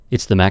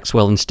It's the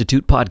Maxwell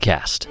Institute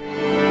podcast.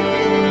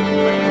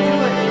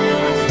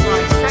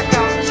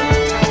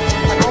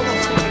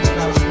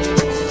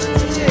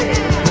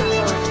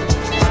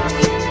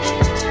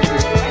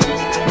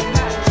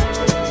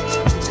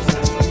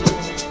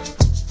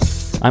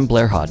 I'm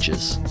Blair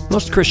Hodges.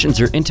 Most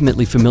Christians are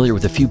intimately familiar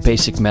with a few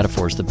basic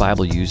metaphors the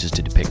Bible uses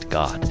to depict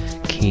God: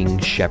 king,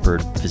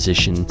 shepherd,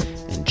 physician,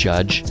 and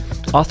judge.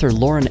 Author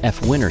Lauren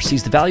F. Winner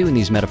sees the value in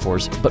these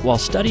metaphors, but while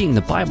studying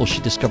the Bible,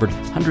 she discovered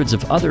hundreds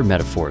of other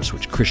metaphors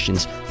which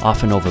Christians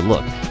often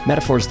overlook,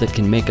 metaphors that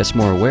can make us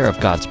more aware of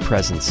God's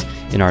presence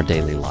in our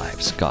daily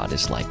lives. God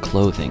is like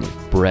clothing,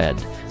 bread,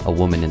 a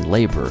woman in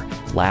labor,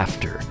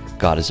 laughter.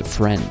 God is a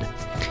friend.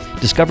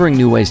 Discovering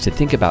new ways to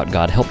think about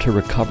God helped her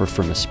recover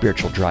from a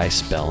spiritual dry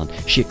spell, and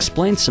she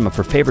explains some of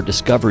her favorite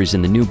discoveries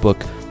in the new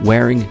book,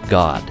 Wearing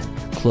God: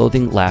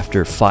 Clothing,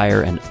 Laughter,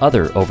 Fire, and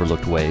Other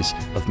Overlooked Ways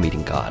of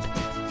Meeting God.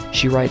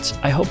 She writes,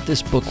 "I hope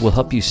this book will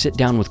help you sit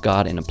down with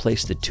God in a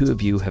place the two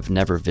of you have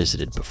never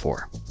visited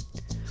before."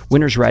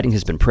 Winner's writing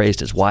has been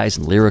praised as wise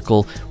and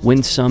lyrical,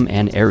 winsome,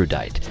 and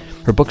erudite.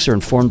 Her books are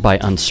informed by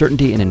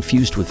uncertainty and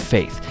infused with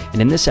faith.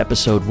 And in this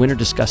episode, Winner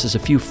discusses a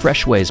few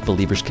fresh ways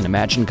believers can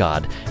imagine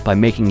God by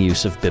making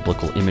use of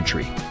biblical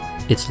imagery.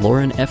 It's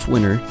Lauren F.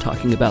 Winner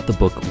talking about the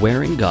book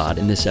Wearing God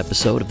in this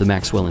episode of the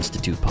Maxwell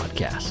Institute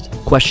podcast.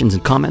 Questions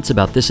and comments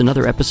about this and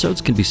other episodes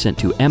can be sent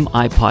to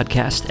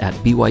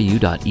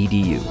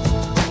MIPodcast@byu.edu.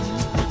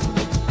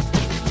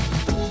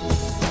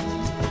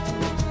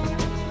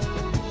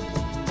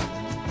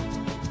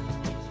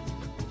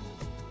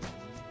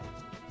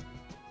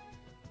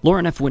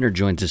 Lauren F. Winner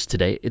joins us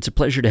today. It's a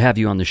pleasure to have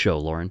you on the show,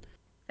 Lauren.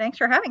 Thanks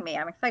for having me.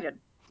 I'm excited.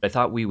 I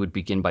thought we would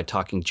begin by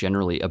talking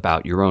generally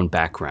about your own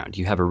background.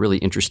 You have a really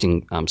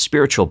interesting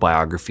spiritual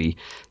biography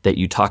that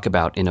you talk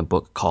about in a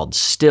book called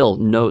Still: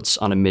 Notes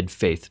on a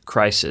Mid-Faith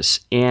Crisis.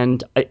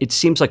 And it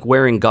seems like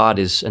Wearing God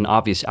is an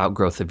obvious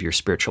outgrowth of your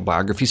spiritual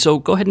biography. So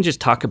go ahead and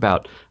just talk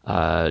about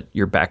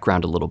your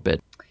background a little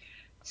bit.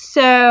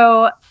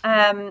 So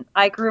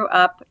I grew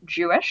up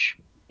Jewish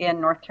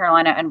in North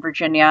Carolina and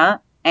Virginia.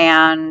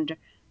 And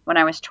when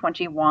I was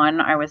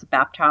 21, I was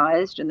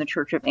baptized in the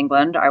Church of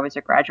England. I was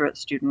a graduate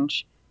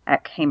student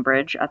at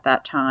Cambridge at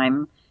that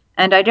time.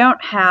 And I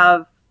don't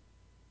have,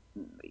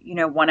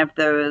 one of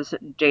those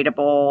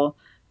dateable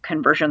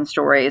conversion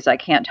stories. I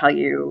can't tell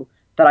you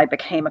that I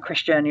became a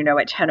Christian,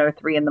 at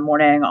 10:03 in the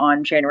morning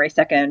on January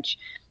 2nd,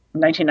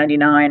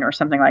 1999 or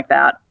something like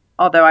that.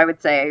 Although I would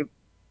say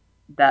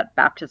that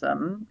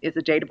baptism is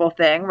a dateable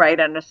thing, right?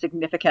 And a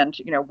significant,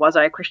 was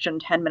I a Christian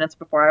 10 minutes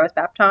before I was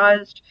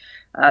baptized?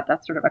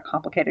 That's sort of a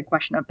complicated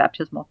question of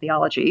baptismal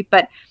theology.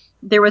 But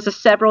there was a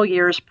several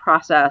years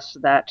process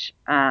that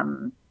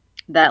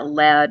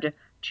led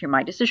to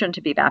my decision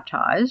to be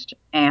baptized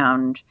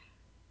and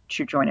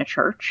to join a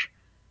church.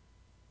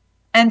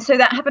 And so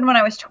that happened when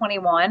I was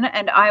 21,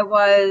 and I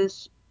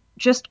was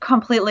just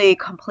completely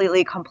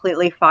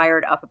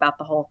fired up about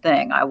the whole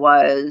thing. I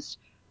was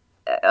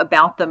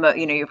about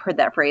you've heard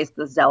that phrase,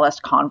 the zealous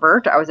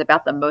convert. I was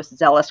about the most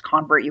zealous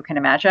convert you can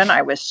imagine.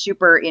 I was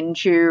super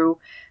into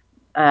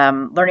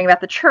learning about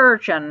the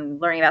church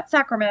and learning about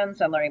sacraments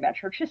and learning about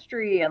church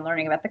history and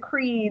learning about the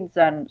creeds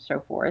and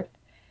so forth.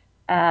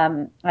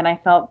 And I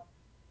felt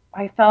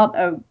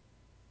a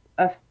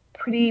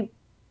pretty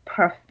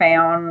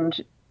profound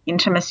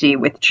intimacy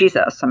with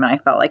Jesus. I mean, I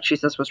felt like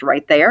Jesus was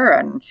right there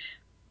and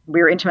we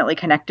were intimately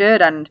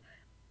connected. And,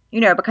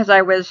 because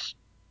I was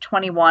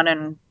 21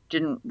 and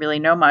didn't really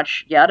know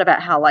much yet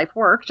about how life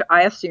worked,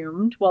 I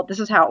assumed, well, this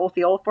is how it will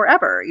feel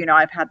forever.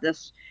 I've had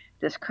this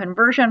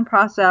conversion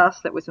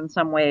process that was in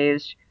some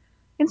ways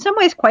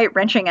quite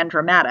wrenching and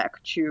dramatic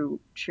to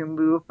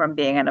move from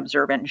being an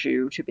observant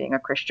Jew to being a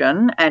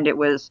Christian. And it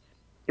was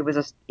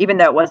even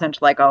though it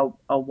wasn't like a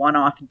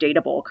one-off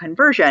dateable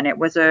conversion, it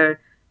was a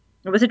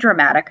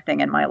dramatic thing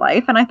in my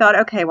life. And I thought,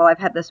 okay, well, I've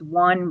had this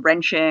one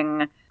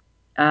wrenching,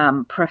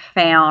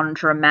 profound,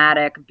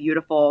 dramatic,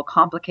 beautiful,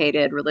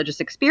 complicated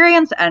religious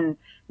experience. And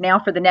now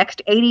for the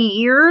next 80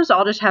 years,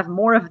 I'll just have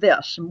more of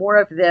this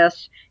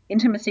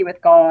intimacy with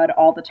God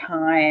all the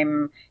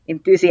time,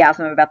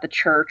 enthusiasm about the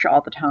church all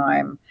the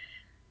time.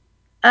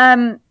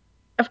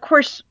 Of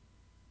course,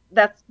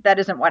 that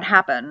isn't what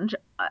happened.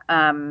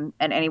 And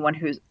anyone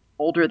who's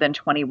older than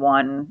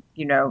 21,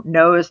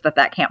 knows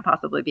that can't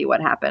possibly be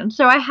what happened.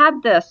 So I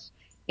had this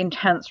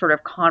intense sort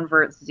of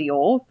convert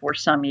zeal for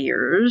some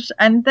years.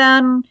 And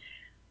then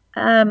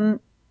I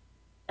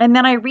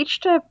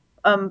reached a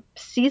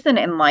season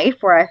in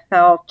life where I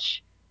felt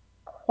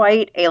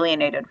quite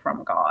alienated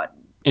from God.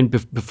 And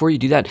before you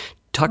do that,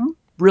 talk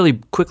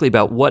really quickly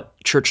about what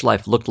church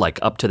life looked like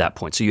up to that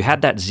point. So you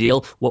had that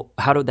zeal.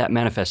 How did that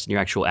manifest in your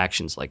actual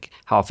actions? Like,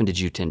 how often did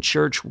you attend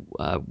church?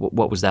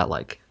 What was that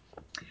like?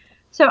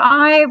 So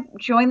I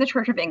joined the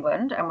Church of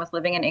England and was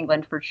living in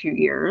England for 2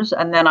 years.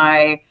 And then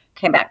I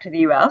came back to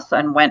the US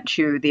and went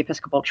to the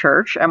Episcopal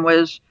Church and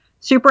was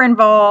super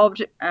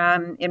involved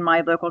in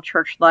my local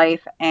church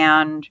life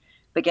and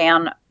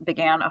began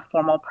a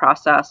formal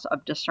process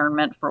of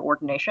discernment for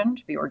ordination,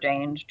 to be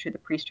ordained to the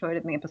priesthood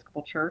in the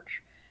Episcopal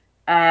Church.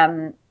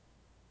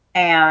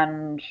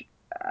 And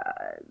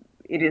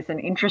it is an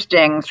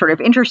interesting sort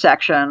of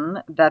intersection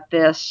that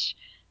this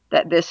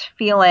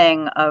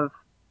feeling of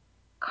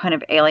kind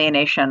of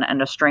alienation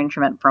and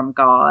estrangement from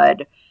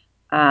God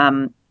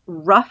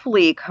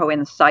roughly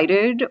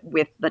coincided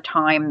with the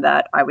time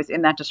that I was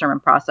in that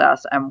discernment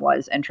process and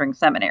was entering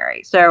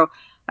seminary. So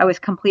I was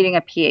completing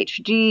a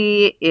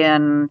PhD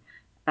in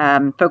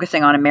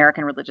focusing on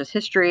American religious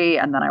history,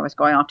 and then I was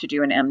going off to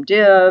do an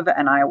MDiv,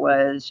 and I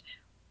was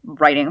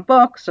writing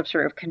books of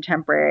sort of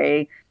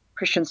contemporary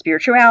Christian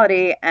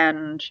spirituality.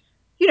 And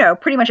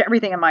pretty much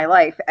everything in my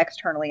life,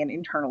 externally and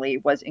internally,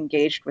 was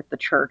engaged with the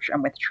church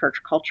and with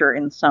church culture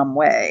in some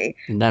way.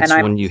 And And that's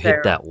I'm when you hit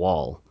so, that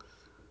wall.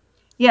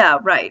 yeah,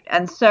 right.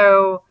 And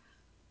so,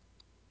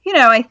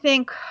 I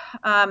think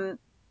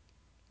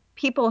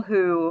people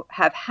who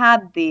have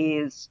had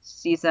these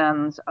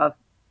seasons of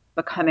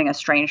becoming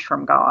estranged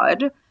from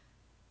God,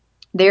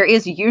 there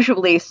is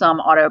usually some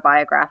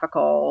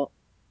autobiographical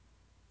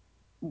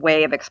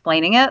way of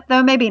explaining it,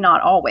 though maybe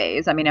not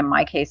always. I mean, in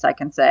my case, I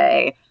can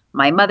say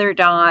my mother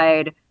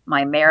died,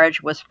 my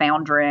marriage was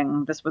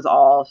foundering. This was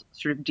all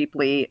sort of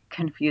deeply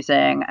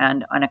confusing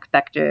and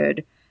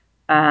unexpected.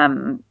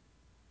 Um,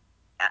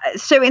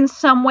 so in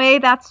some way,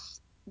 that's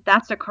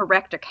a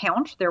correct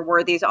account. There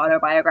were these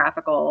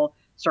autobiographical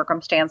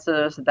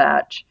circumstances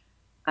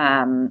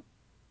um,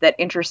 that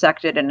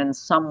intersected and in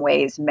some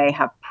ways may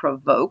have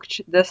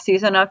provoked this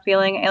season of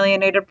feeling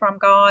alienated from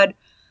God.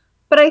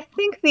 But I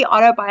think the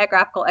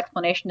autobiographical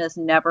explanation is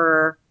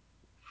never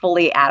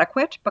fully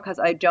adequate because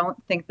I don't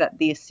think that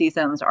these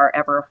seasons are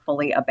ever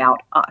fully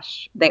about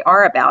us. They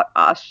are about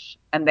us,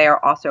 and they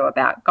are also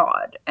about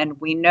God. And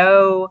we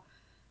know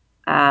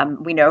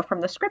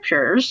from the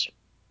scriptures,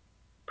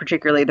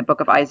 particularly the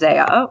book of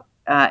Isaiah,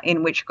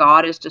 in which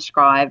God is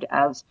described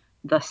as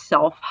the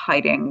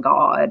self-hiding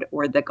God,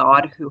 or the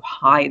God who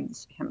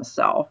hides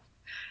himself.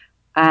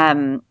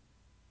 Um,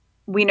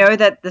 we know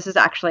that this is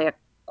actually a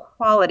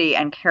quality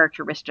and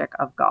characteristic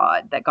of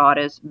God, that God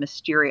is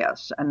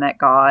mysterious and that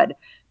God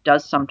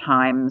does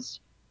sometimes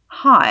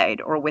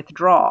hide or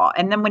withdraw.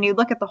 And then when you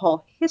look at the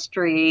whole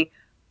history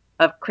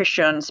of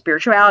Christian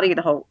spirituality,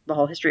 the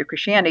whole history of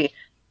Christianity,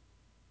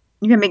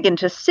 you can begin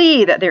to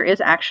see that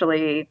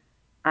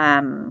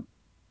um,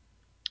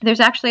 there's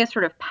actually a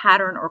sort of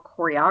pattern or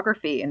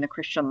choreography in the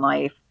Christian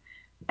life,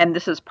 and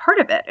this is part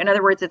of it. In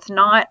other words, it's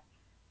not,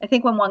 I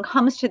think when one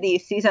comes to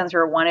these seasons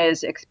where one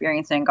is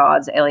experiencing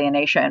God's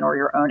alienation or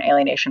your own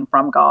alienation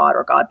from God,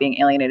 or God being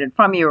alienated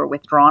from you or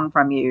withdrawn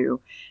from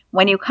you,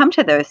 when you come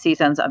to those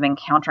seasons of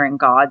encountering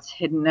God's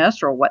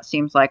hiddenness or what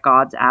seems like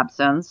God's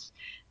absence,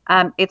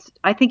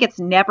 I think it's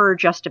never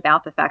just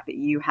about the fact that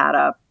you had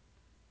a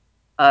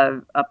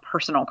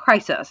personal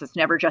crisis. It's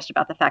never just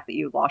about the fact that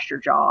you lost your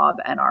job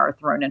and are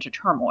thrown into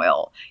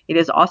turmoil. It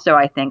is also,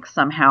 I think,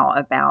 somehow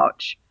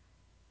about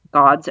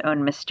God's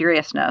own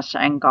mysteriousness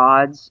and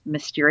God's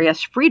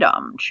mysterious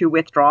freedom to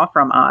withdraw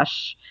from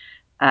us,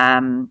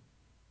 um,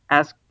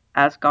 as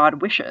as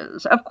God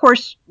wishes. Of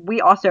course, we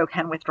also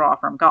can withdraw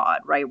from God,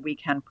 right? We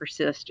can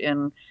persist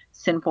in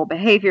sinful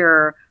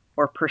behavior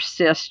or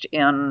persist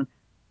in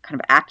kind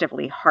of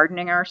actively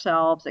hardening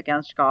ourselves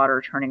against God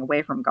or turning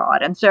away from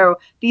God. And so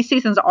these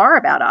seasons are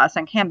about us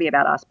and can be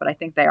about us, but I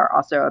think they are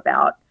also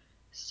about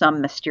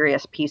some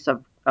mysterious piece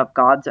of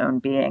God's own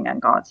being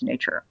and God's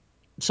nature.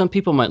 Some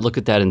people might look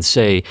at that and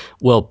say,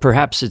 well,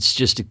 perhaps it's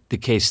just the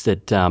case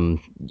that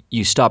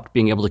you stopped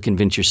being able to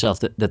convince yourself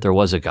that there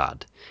was a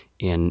God,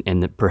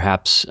 and that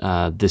perhaps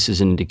this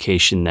is an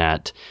indication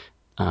that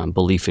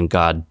belief in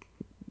God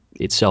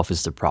itself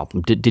is the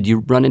problem. Did you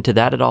run into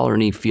that at all, or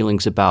any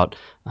feelings about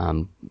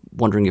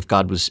wondering if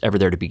God was ever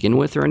there to begin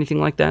with, or anything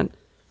like that?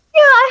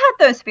 Yeah, I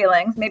had those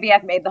feelings. Maybe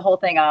I've made the whole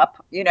thing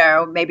up.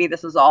 Maybe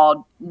this was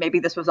all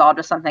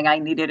just something I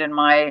needed in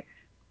my,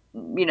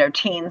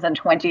 teens and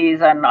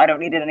 20s, and I don't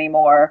need it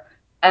anymore.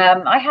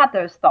 I had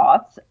those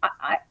thoughts.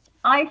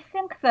 I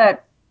think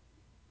that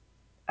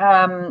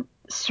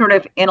sort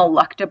of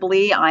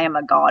ineluctably, I am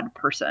a God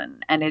person,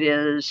 and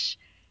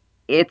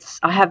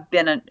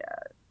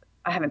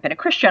I haven't been a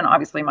Christian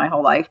obviously my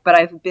whole life, but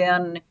I've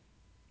been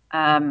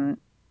um,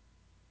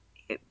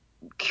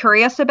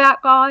 curious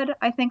about God,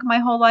 I think, my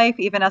whole life,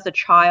 even as a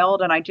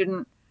child. And I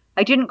didn't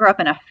grow up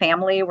in a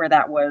family where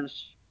that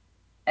was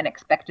an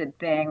expected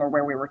thing, or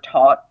where we were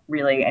taught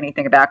really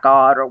anything about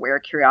God, or where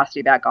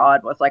curiosity about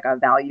God was like a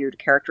valued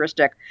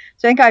characteristic.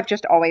 So I think I've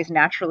just always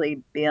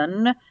naturally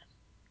been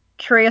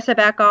curious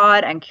about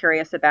God and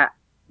curious about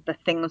the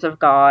things of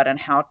God and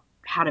how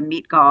to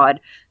meet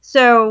God.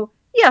 So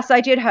yes,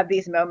 I did have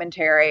these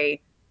momentary,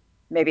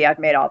 maybe I've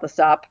made all this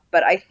up,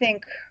 but I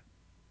think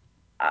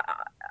uh,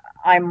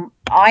 I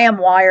am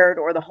wired,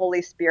 or the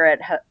Holy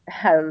Spirit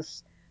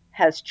has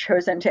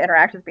chosen to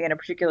interact with me in a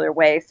particular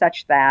way,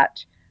 such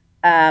that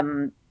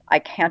I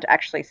can't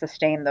actually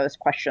sustain those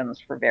questions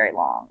for very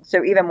long.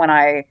 So even when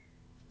I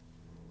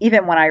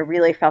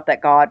really felt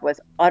that God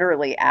was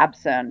utterly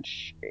absent,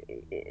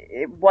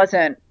 it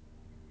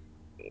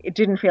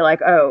didn't feel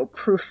like, oh,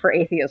 proof for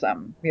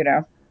atheism.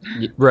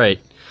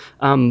 Right.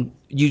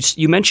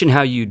 You mentioned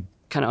how you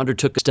kind of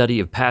undertook a study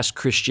of past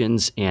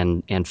Christians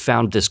and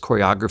found this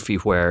choreography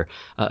where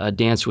a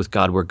dance with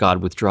God, where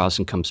God withdraws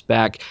and comes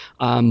back.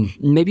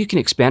 Maybe you can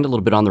expand a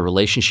little bit on the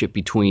relationship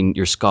between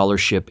your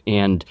scholarship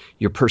and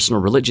your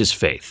personal religious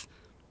faith.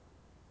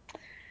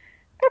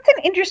 That's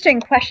an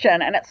interesting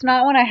question, and it's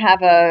not one I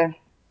have a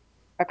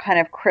kind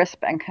of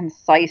crisp and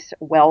concise,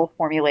 well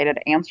formulated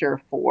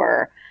answer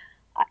for.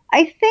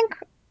 I think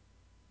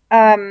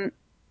um,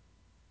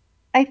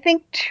 I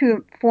think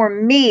to for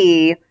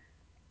me,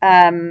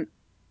 um,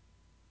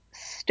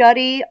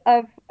 study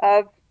of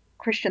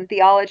Christian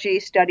theology,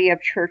 study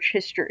of church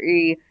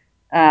history,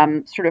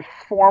 sort of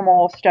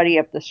formal study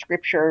of the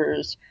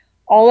scriptures,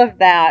 all of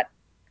that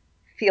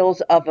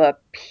feels of a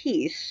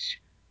piece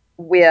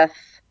with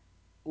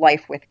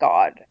life with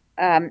God.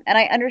 And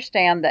I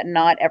understand that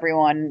not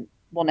everyone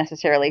will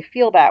necessarily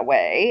feel that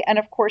way. And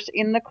of course,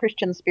 in the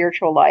Christian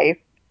spiritual life,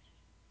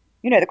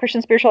 the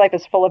Christian spiritual life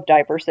is full of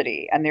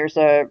diversity, and there's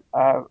a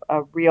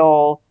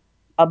real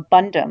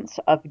abundance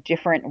of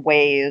different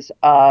ways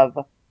of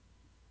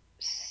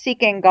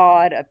seeking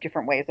God, of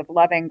different ways of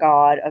loving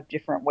God, of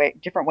different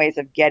ways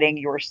of getting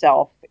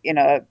yourself in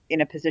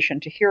a position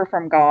to hear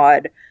from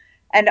God.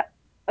 And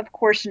of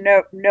course,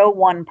 no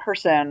one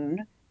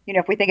person,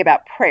 if we think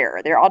about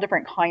prayer, there are all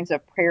different kinds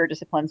of prayer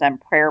disciplines and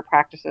prayer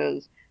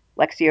practices,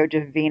 Lectio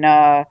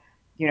Divina,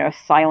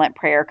 silent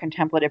prayer,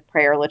 contemplative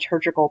prayer,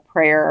 liturgical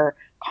prayer,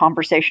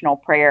 conversational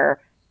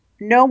prayer.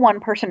 No one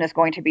person is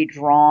going to be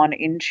drawn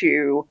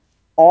into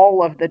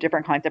all of the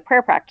different kinds of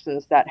prayer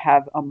practices that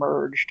have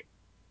emerged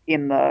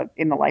in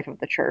the life of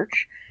the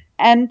church,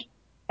 and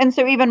and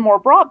so even more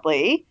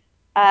broadly,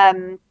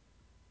 um,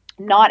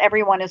 not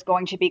everyone is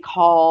going to be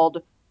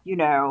called,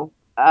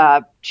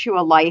 to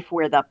a life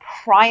where the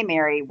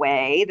primary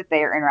way that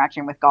they are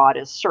interacting with God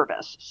is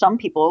service. Some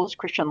people's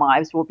Christian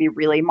lives will be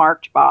really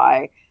marked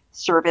by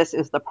service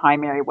is the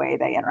primary way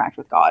they interact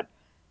with God.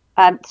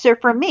 So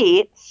for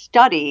me,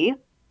 study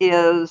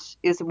is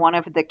one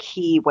of the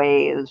key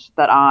ways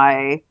that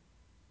I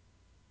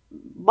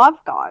love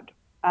God.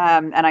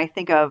 And I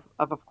think of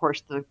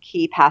course, the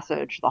key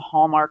passage, the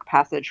hallmark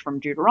passage from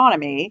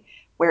Deuteronomy,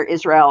 where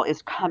Israel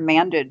is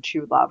commanded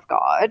to love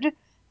God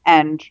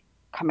and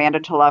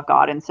commanded to love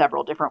God in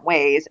several different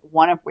ways,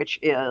 one of which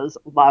is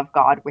love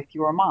God with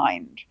your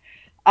mind.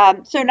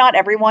 So not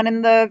everyone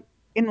in the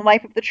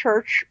life of the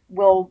church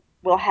will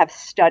have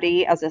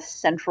study as a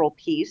central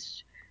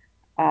piece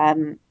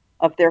um,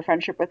 of their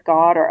friendship with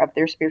God or of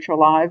their spiritual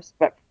lives,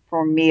 but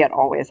for me, it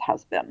always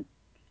has been.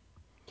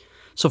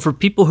 So, for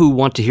people who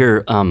want to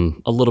hear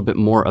a little bit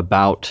more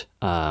about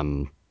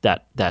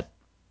that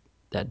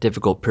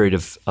difficult period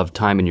of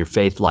time in your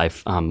faith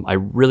life, I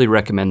really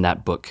recommend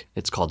that book.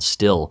 It's called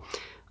Still.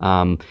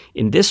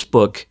 In this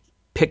book,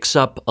 picks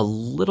up a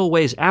little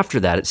ways after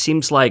that. It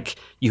seems like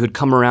you had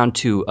come around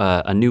to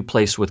a new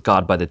place with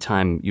God by the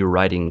time you were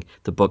writing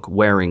the book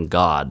Wearing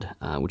God,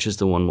 which is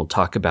the one we'll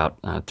talk about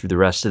through the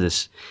rest of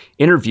this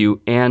interview.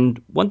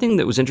 And one thing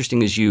that was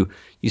interesting is you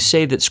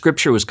say that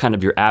Scripture was kind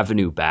of your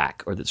avenue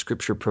back, or that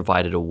Scripture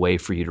provided a way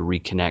for you to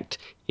reconnect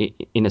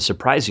in a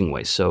surprising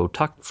way. So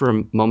talk for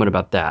a moment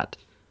about that.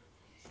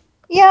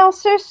 Yeah,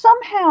 so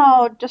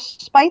somehow,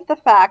 despite the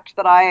fact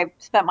that I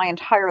spent my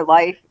entire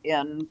life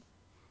in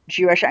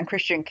Jewish and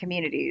Christian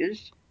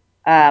communities,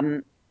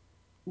 um,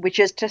 which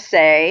is to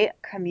say,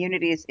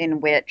 communities in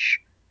which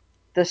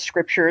the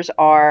scriptures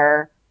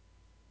are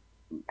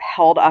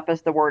held up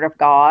as the word of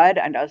God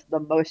and as the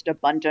most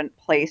abundant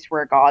place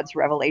where God's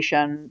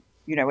revelation,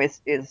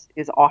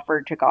 is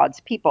offered to God's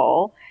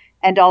people.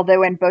 And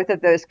although in both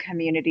of those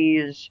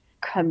communities,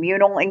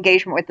 communal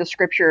engagement with the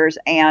scriptures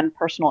and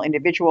personal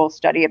individual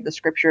study of the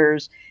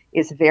scriptures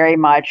is very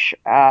much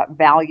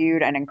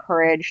valued and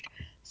encouraged,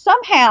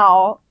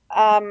 somehow,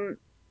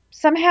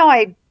 somehow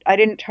I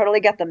didn't totally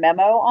get the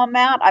memo on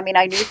that. I mean,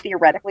 I knew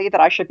theoretically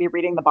that I should be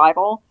reading the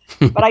Bible,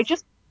 but I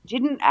just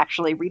didn't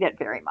actually read it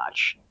very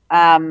much.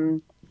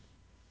 And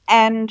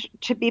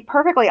to be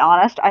perfectly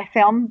honest, I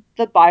found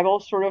the Bible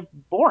sort of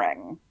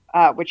boring,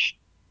 which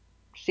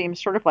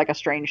seems sort of like a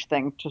strange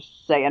thing to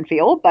say and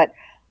feel, but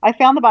I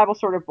found the Bible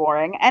sort of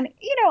boring. And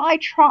I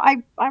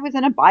was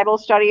in a Bible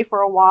study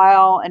for a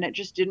while, and it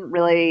didn't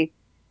really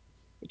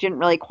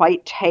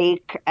quite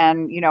take.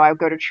 And I would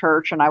go to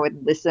church and I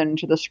would listen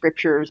to the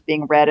scriptures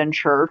being read in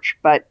church,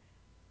 but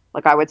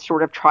like I would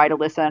sort of try to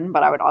listen,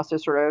 but I would also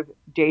sort of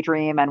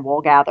daydream and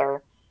wool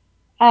gather.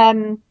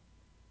 Um,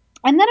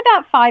 and then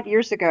about 5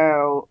 years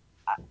ago,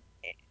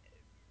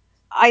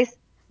 I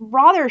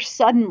rather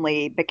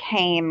suddenly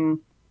became,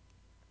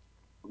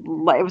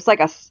 it was like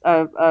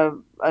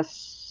a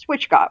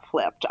switch got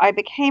flipped. I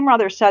became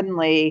rather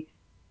suddenly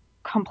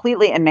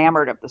completely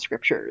enamored of the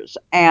scriptures.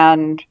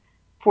 And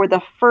for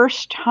the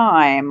first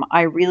time,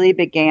 I really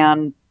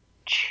began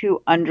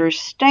to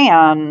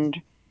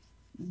understand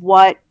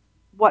what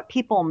what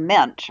people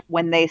meant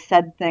when they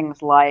said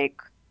things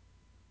like,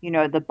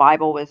 the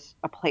Bible was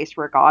a place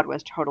where God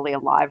was totally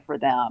alive for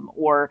them,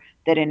 or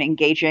that in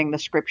engaging the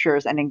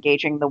scriptures and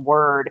engaging the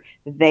word,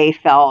 they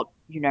felt,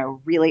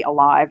 really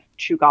alive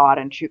to God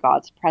and to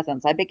God's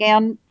presence. I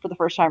began for the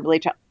first time really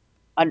to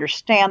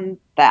understand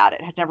that.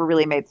 It had never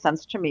really made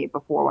sense to me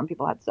before when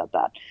people had said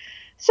that.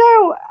 So,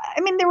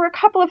 I mean, there were a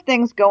couple of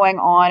things going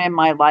on in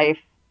my life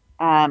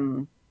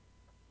um,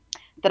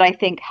 that I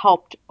think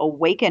helped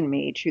awaken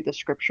me to the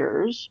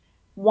scriptures.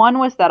 One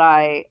was that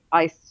I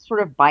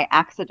sort of by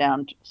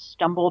accident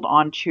stumbled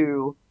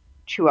onto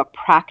to a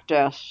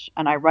practice,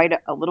 and I write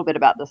a little bit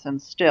about this in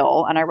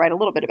Still, and I write a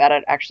little bit about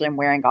it actually in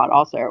Wearing God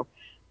also.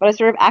 But I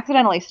sort of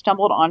accidentally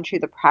stumbled onto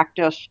the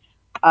practice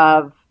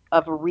of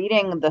of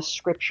reading the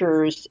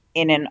scriptures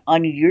in an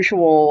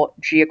unusual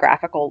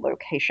geographical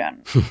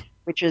location,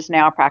 which is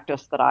now a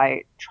practice that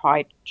I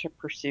try to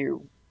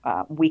pursue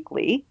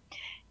weekly.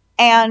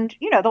 And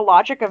the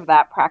logic of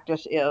that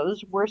practice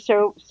is we're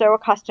so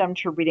accustomed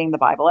to reading the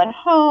Bible at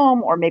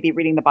home, or maybe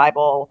reading the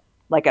Bible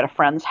like at a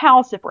friend's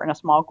house if we're in a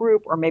small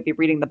group, or maybe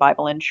reading the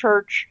Bible in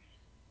church.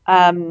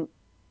 Um,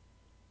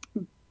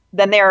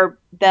 then there are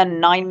then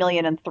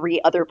 9,000,003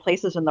 other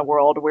places in the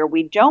world where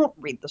we don't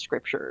read the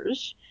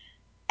scriptures,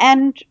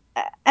 and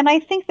and I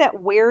think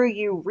that where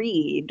you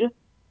read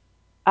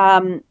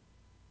um,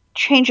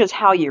 changes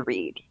how you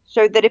read.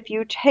 So that if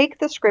you take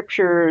the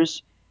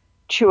scriptures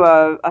to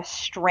a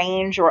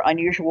strange or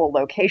unusual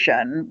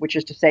location, which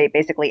is to say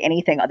basically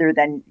anything other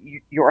than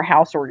your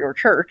house or your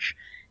church,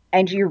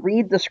 and you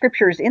read the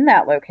scriptures in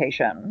that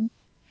location,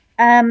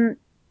 um,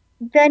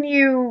 then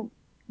you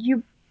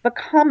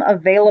become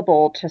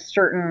available to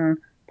certain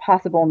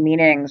possible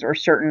meanings or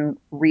certain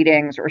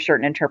readings or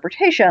certain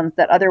interpretations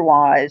that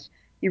otherwise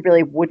you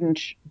really wouldn't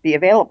be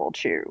available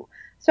to.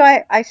 So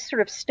I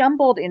sort of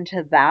stumbled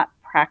into that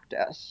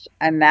practice,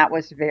 and that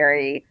was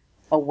very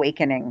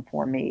awakening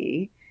for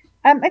me.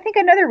 I think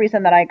another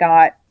reason that I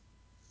got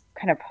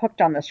kind of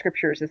hooked on the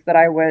scriptures is that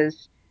I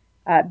was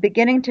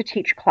beginning to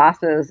teach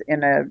classes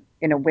in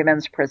a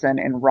women's prison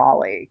in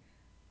Raleigh,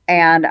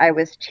 and I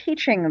was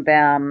teaching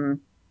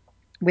them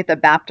with a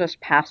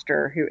Baptist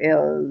pastor who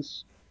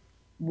is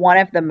one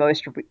of the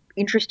most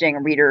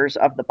interesting readers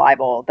of the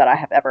Bible that I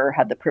have ever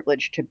had the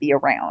privilege to be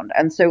around.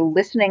 And so um,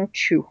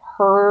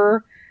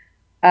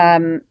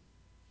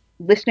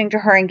 listening to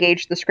her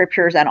engage the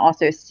scriptures, and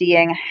also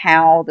seeing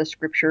how the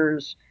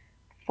scriptures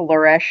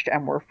flourished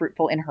and were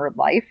fruitful in her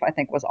life, I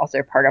think was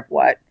also part of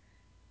what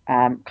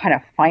kind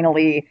of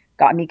finally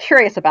got me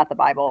curious about the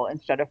Bible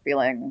instead of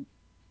feeling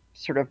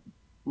sort of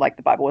like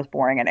the Bible was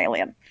boring and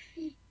alien.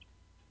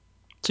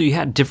 So you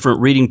had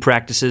different reading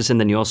practices, and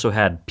then you also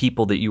had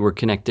people that you were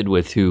connected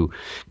with who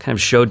kind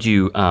of showed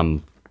you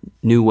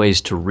new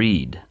ways to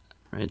read.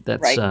 Right.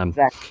 That's Right,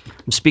 exactly.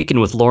 I'm speaking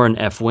with Lauren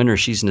F. Winter.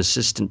 She's an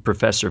assistant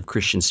professor of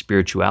Christian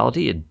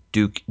spirituality at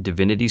Duke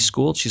Divinity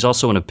School. She's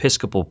also an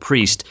Episcopal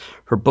priest.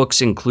 Her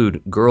books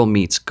include Girl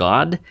Meets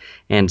God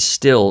and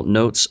Still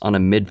Notes on a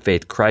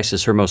Mid-Faith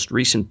Crisis. Her most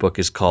recent book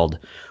is called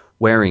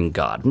Wearing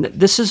God. And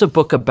this is a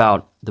book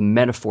about the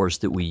metaphors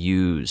that we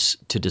use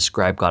to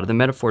describe God, the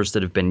metaphors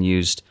that have been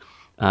used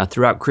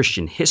throughout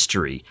Christian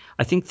history.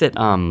 I think that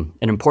an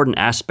important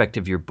aspect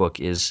of your book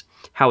is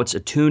how it's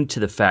attuned to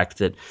the fact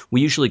that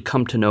we usually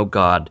come to know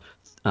God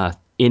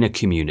in a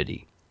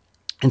community.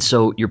 And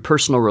so your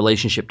personal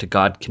relationship to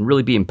God can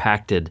really be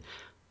impacted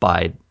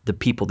by the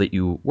people that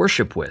you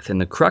worship with.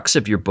 And the crux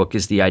of your book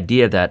is the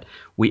idea that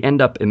we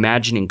end up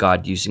imagining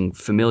God using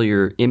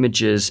familiar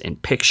images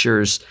and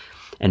pictures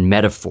and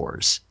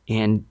metaphors.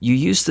 And you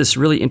use this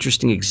really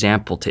interesting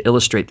example to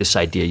illustrate this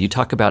idea. You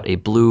talk about a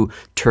blue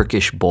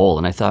Turkish bowl,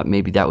 and I thought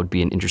maybe that would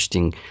be an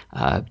interesting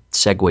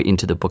segue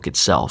into the book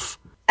itself.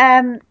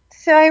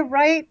 So I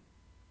write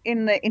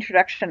in the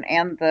introduction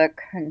and the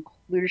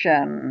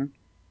conclusion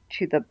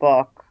to the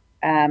book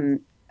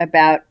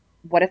about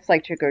what it's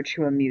like to go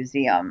to a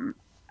museum,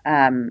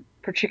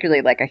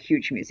 particularly like a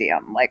huge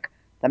museum, like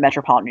the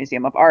Metropolitan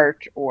Museum of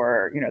Art,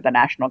 or the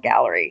National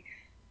Gallery,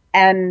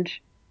 and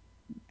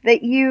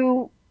that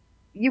you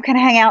can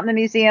hang out in the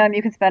museum,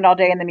 you can spend all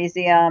day in the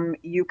museum,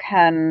 you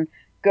can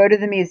go to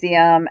the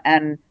museum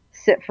and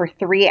sit for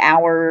 3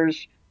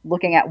 hours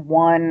looking at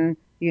one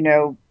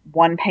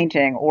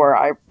painting, or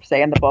I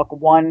say in the book,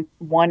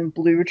 one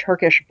blue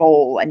Turkish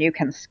bowl, and you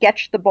can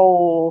sketch the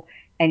bowl,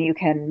 and you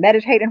can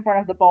meditate in front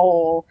of the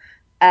bowl,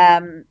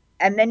 and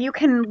then you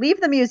can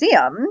leave the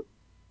museum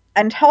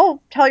and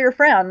tell your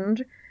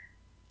friend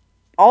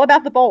all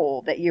about the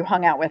bowl that you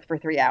hung out with for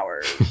 3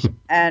 hours.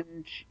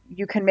 And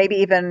you can maybe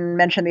even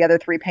mention the other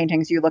three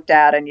paintings you looked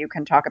at, and you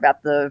can talk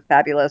about the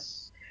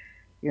fabulous,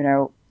 you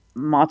know,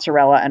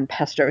 mozzarella and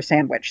pesto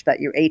sandwich that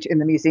you ate in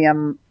the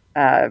museum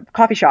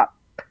coffee shop.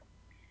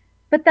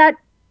 But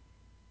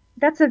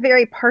that's a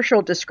very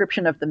partial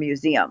description of the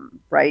museum,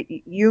 right?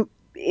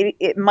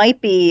 It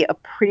might be a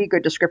pretty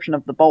good description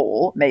of the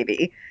bowl,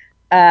 maybe,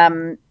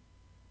 um,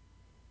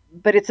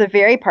 but it's a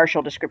very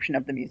partial description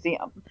of the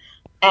museum.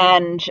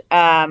 And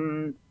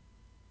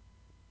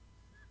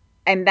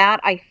And that,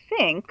 I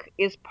think,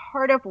 is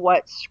part of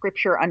what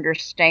Scripture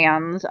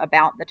understands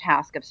about the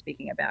task of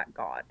speaking about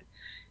God.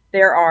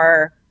 There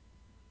are,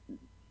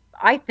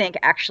 I think,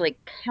 actually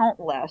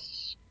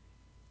countless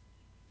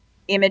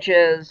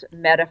images,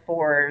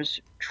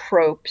 metaphors,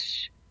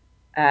 tropes,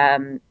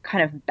 kind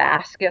of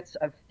baskets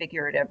of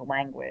figurative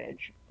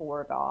language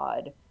for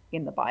God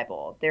in the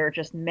Bible. There are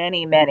just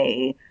many,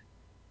 many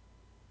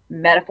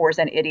metaphors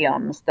and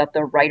idioms that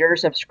the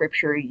writers of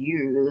scripture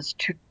use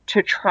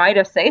to try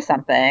to say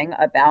something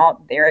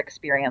about their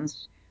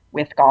experience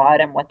with God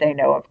and what they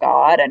know of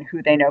God and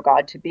who they know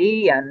God to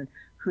be and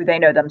who they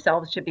know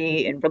themselves to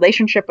be in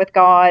relationship with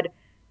God.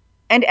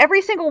 And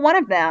every single one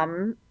of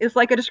them is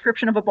like a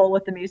description of a bowl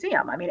at the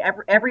museum. I mean,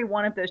 every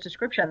one of those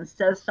descriptions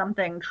says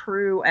something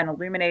true and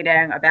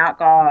illuminating about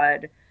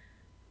God,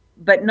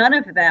 but none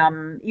of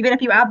them, even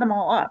if you add them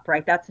all up,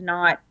 right, it's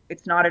not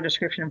a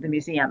description of the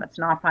museum. It's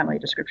not finally a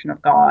description of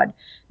God.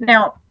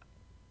 Now,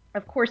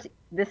 of course,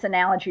 this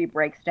analogy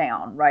breaks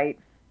down, right?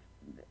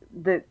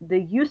 The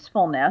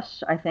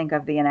usefulness, I think,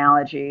 of the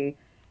analogy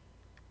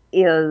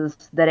is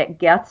that it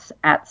gets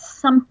at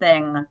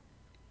something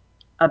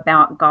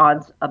about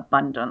God's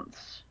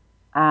abundance.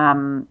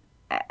 Um,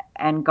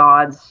 and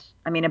God's,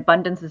 I mean,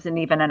 abundance isn't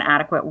even an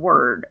adequate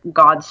word,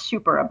 God's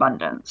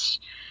superabundance.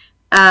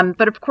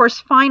 But of course,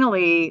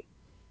 finally,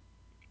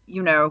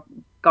 you know,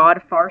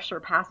 God far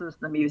surpasses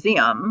the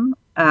museum.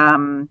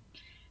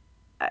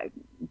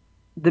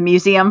 The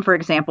museum, for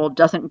example,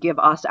 doesn't give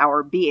us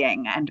our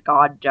being, and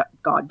God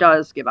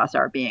does give us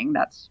our being.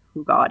 That's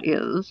who God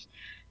is.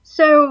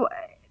 So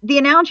the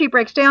analogy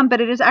breaks down,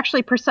 but it is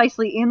actually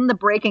precisely in the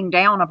breaking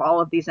down of all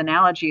of these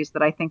analogies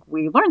that I think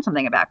we learn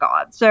something about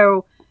God.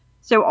 So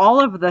all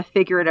of the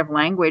figurative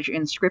language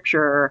in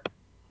Scripture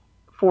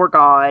for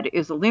God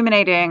is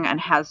illuminating and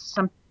has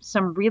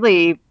some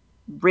really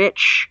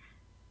rich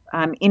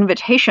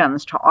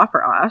invitations to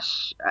offer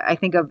us. I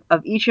think of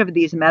each of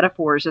these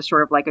metaphors as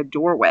sort of like a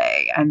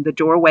doorway, and the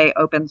doorway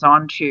opens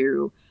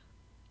onto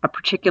a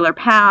particular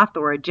path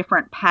or a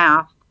different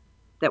path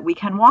that we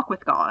can walk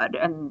with God.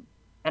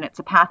 And it's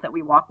a path that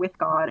we walk with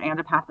God and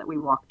a path that we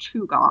walk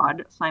to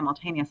God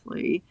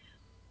simultaneously.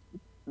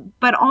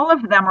 But all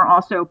of them are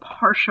also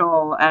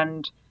partial,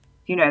 and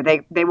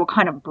they will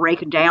kind of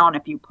break down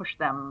if you push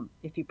them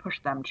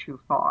too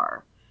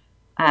far.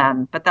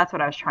 But that's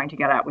what I was trying to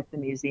get at with the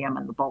museum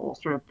and the bowl,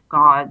 sort of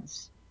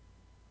God's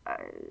uh,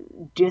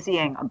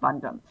 dizzying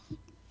abundance.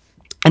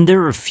 And there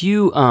are a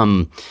few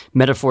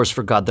metaphors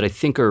for God that I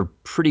think are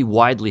pretty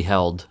widely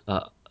held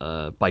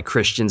by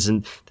Christians,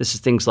 and this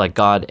is things like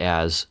God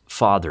as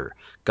Father,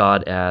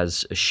 God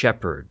as a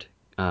shepherd,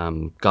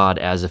 God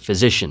as a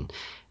physician.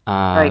 Uh,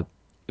 Right.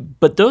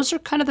 but those are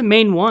kind of the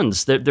main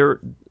ones.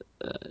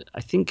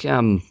 I think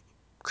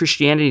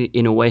Christianity,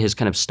 in a way, has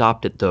kind of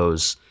stopped at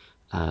those.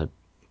 Uh,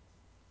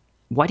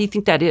 why do you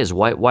think that is?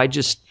 Why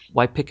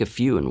pick a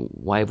few, and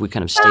why have we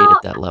kind of stayed Well,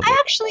 at that I level?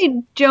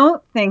 actually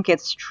don't think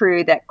it's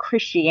true that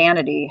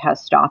Christianity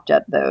has stopped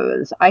at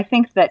those. I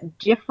think that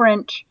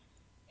different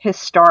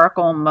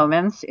historical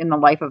moments in the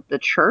life of the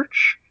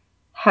church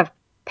have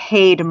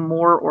paid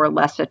more or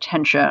less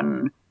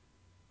attention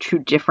to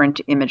different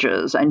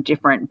images and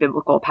different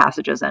biblical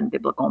passages and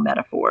biblical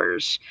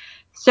metaphors.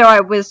 So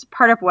I was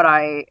part of what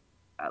I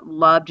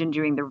loved in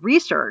doing the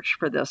research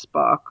for this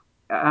book.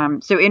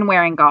 So in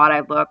Wearing God,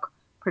 I look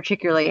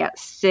particularly at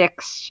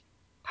 6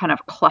 kind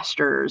of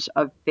clusters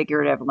of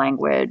figurative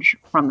language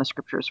from the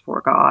scriptures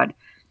for God.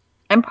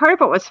 And part of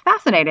what was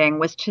fascinating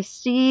was to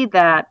see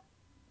that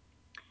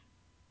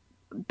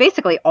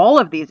basically all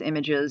of these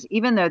images,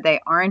 even though they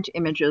aren't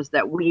images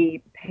that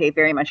we pay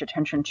very much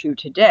attention to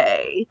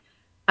today,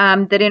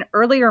 that in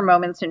earlier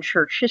moments in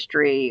church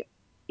history,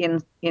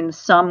 in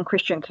some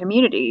Christian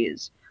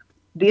communities,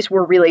 these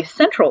were really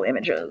central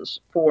images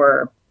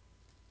for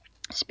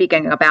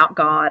speaking about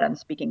God and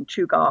speaking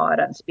to God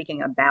and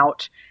speaking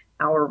about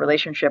our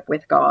relationship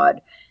with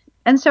God.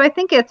 And so I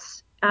think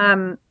it's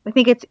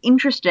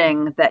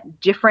interesting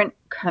that different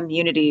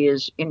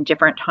communities in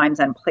different times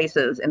and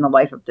places in the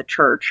life of the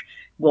church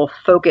will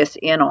focus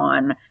in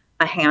on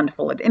a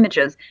handful of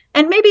images.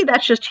 And maybe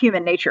that's just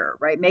human nature,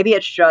 right? Maybe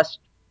it's just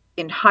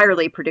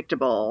entirely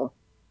predictable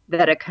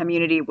that a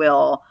community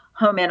will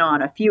home in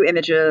on a few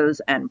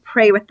images and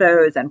pray with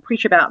those and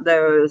preach about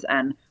those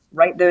and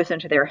write those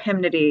into their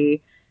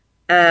hymnody.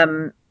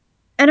 Um,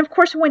 and of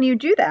course, when you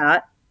do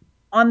that,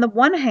 on the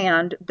one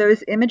hand,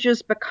 those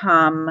images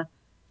become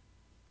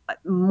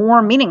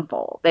more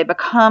meaningful. They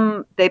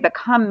become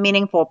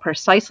meaningful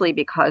precisely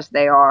because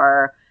they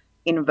are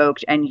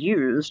invoked and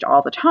used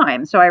all the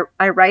time. So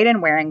I write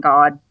in Wearing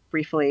God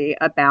briefly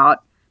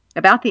about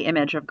the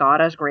image of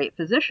God as great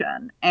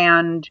physician,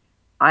 and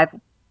I've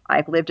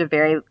I've lived a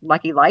very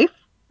lucky life.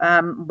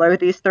 Low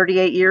these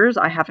 38 years,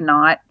 I have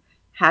not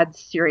had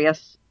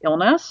serious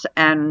illness,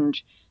 and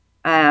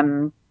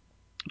um,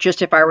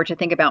 just if I were to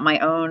think about my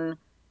own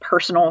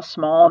personal,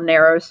 small,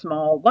 narrow,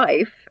 small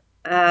life,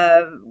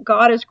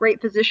 God as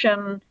great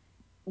physician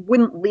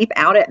wouldn't leap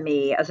out at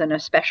me as an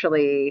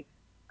especially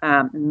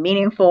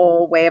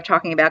meaningful way of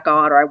talking about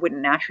God, or I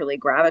wouldn't naturally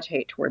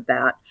gravitate toward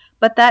that.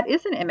 But that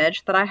is an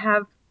image that I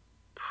have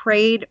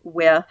prayed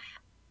with,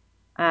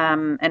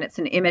 and it's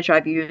an image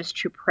I've used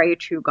to pray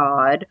to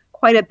God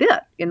quite a bit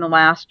in the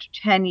last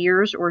 10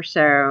 years or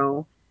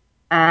so.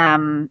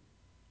 um,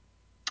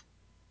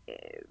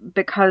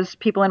 because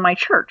people in my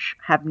church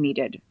have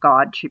needed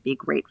God to be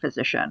great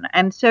physician.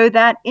 And so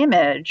that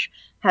image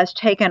has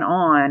taken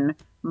on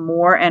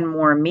more and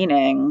more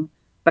meaning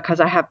because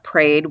I have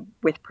prayed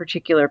with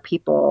particular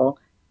people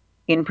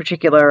in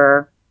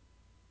particular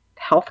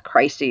health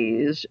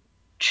crises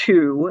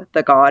to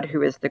the God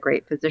who is the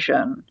great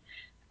physician.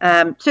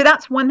 So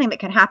that's one thing that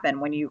can happen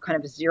when you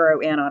kind of zero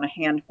in on a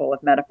handful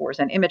of metaphors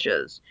and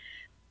images.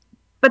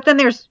 But then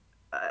there's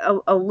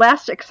a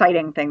less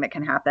exciting thing that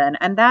can happen,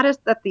 and that is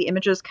that the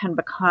images can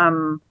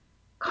become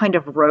kind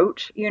of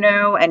rote,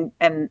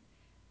 and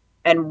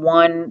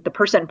the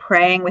person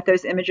praying with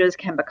those images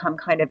can become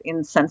kind of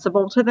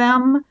insensible to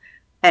them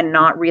and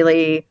not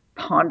really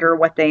ponder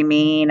what they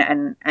mean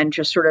and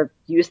just sort of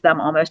use them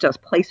almost as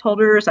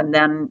placeholders, and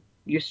then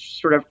you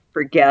sort of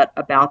forget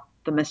about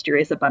the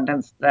mysterious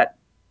abundance that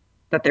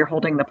they're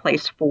holding the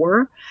place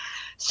for.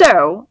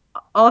 So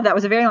all of that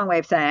was a very long way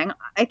of saying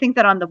I think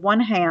that on the one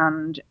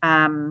hand,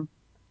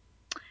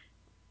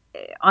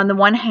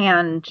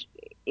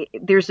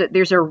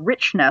 there's a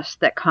richness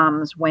that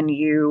comes when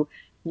you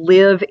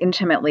live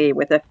intimately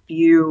with a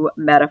few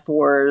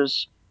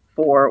metaphors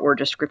for or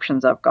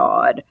descriptions of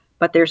God,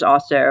 but there's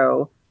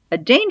also a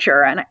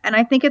danger, and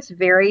I think it's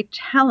very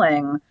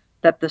telling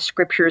that the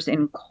scriptures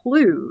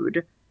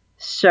include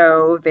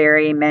so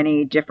very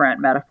many different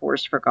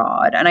metaphors for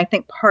God, and I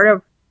think part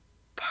of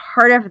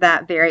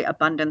that very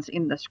abundance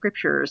in the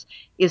scriptures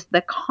is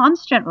the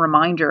constant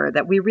reminder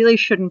that we really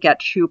shouldn't get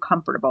too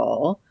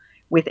comfortable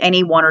with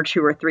any one or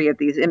two or three of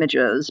these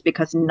images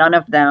because none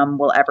of them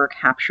will ever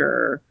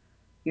capture,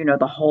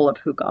 the whole of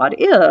who God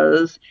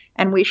is.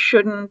 And we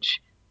shouldn't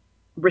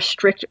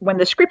restrict, when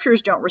the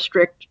scriptures don't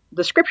restrict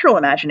the scriptural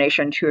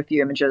imagination to a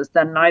few images,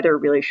 then neither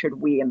really should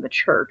we in the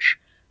church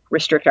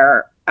restrict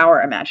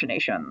our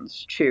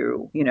imaginations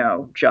to,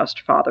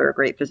 just Father,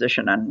 great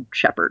physician, and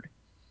shepherd.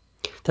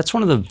 That's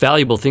one of the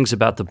valuable things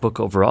about the book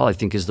overall, I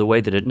think, is the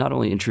way that it not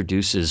only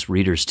introduces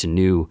readers to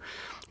new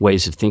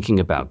ways of thinking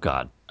about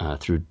God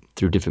through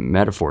different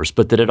metaphors,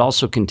 but that it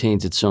also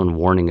contains its own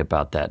warning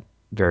about that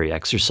very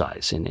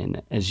exercise.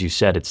 And as you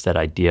said, it's that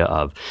idea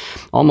of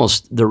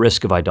almost the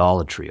risk of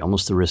idolatry,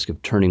 almost the risk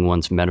of turning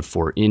one's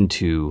metaphor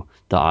into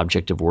the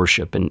object of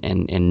worship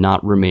and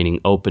not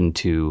remaining open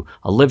to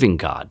a living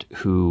God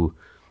who,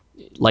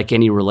 like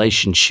any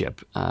relationship,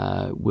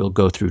 will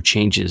go through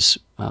changes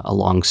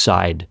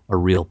alongside a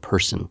real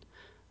person.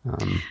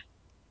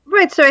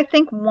 Right. So I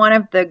think one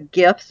of the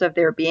gifts of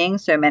there being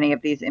so many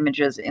of these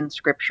images in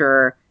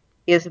scripture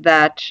is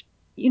that,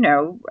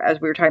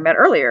 as we were talking about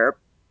earlier,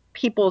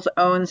 people's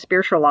own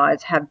spiritual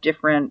lives have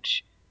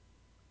different,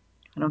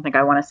 I don't think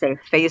I want to say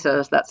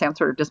phases, that sounds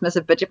sort of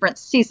dismissive, but different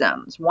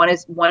seasons. One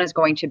is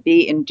going to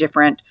be in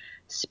different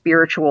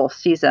spiritual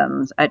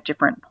seasons at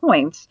different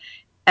points.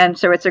 And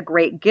so it's a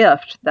great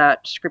gift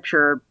that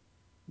scripture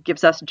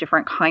gives us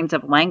different kinds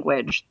of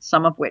language,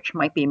 some of which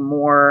might be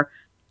more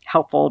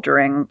helpful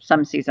during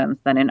some seasons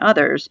than in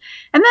others.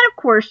 And then, of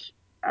course,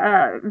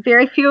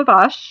 very few of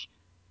us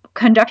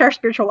conduct our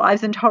spiritual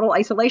lives in total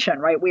isolation,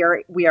 right? We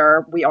are,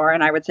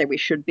 and I would say we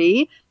should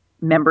be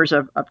members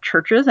of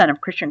churches and of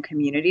Christian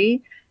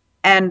community.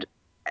 And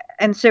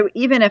and so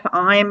even if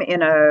I'm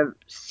in a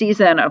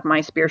season of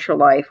my spiritual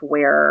life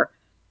where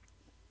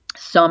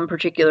some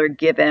particular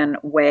given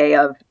way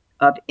of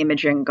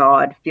imaging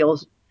God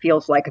feels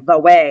like the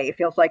way,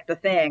 feels like the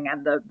thing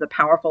and the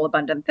powerful,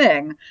 abundant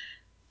thing,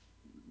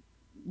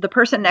 the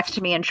person next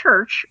to me in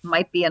church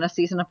might be in a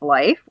season of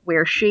life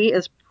where she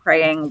is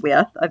praying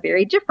with a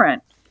very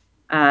different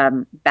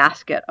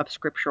basket of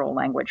scriptural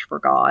language for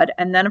God.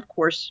 And then, of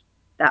course,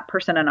 that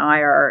person and I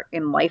are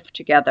in life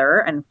together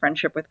and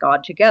friendship with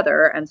God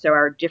together. And so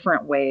our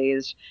different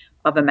ways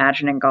of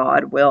imagining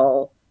God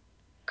will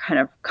kind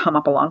of come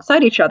up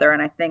alongside each other.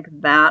 And I think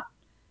that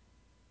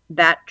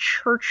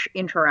church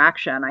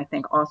interaction, I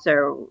think,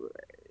 also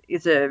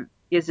is a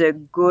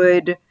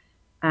good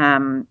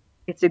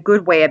it's a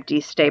good way of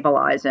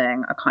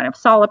destabilizing a kind of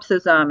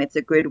solipsism. It's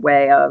a good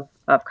way of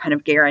kind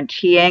of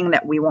guaranteeing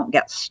that we won't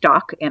get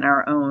stuck in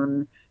our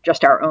own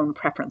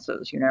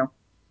preferences.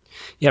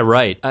 Yeah,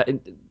 right.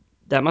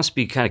 That must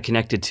be kind of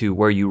connected to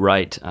where you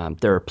write.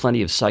 There are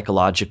plenty of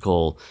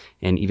psychological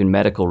and even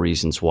medical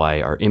reasons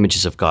why our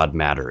images of God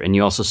matter. And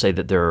you also say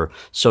that there are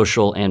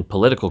social and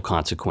political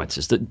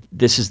consequences. That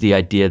this is the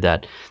idea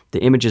that the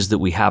images that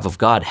we have of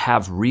God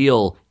have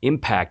real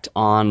impact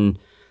on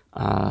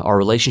our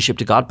relationship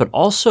to God, but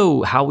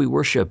also how we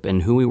worship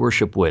and who we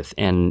worship with,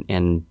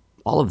 and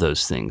all of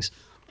those things.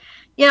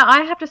 Yeah,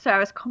 I have to say I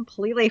was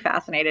completely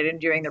fascinated in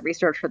doing the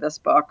research for this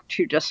book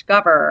to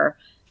discover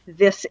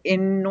this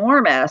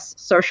enormous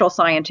social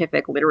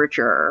scientific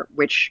literature,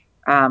 which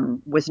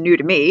was new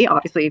to me.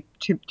 Obviously,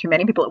 to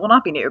many people, it will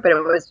not be new, but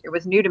it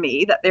was new to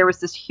me that there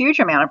was this huge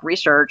amount of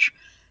research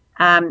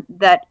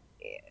that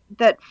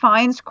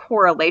finds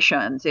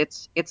correlations.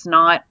 It's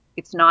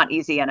not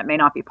easy, and it may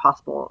not be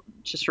possible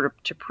to sort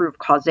of to prove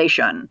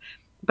causation,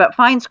 but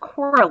finds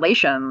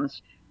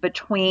correlations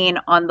between,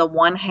 on the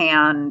one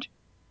hand,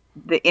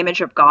 the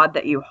image of God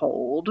that you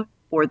hold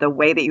or the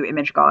way that you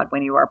image God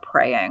when you are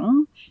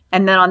praying.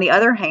 And then on the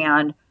other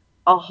hand,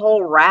 a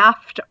whole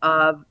raft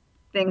of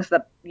things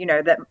that,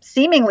 that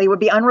seemingly would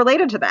be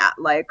unrelated to that,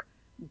 like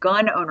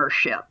gun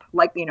ownership,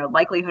 like,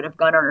 likelihood of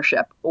gun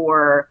ownership,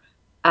 or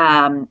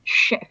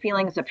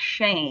feelings of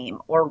shame,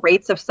 or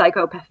rates of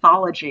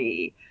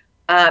psychopathology.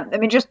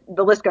 Just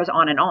the list goes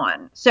on and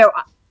on. So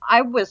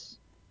I was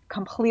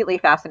completely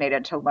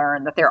fascinated to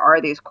learn that there are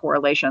these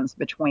correlations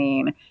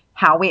between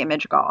how we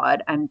image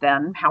God and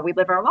then how we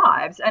live our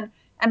lives. And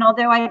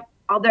although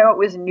it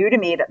was new to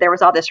me that there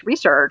was all this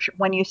research,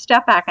 when you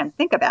step back and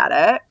think about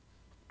it,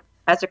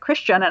 as a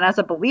Christian and as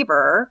a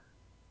believer,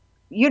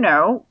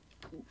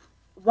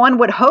 one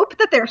would hope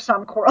that there's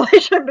some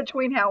correlation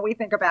between how we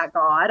think about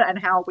God and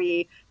how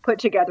we put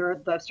together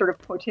the sort of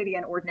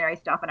quotidian, ordinary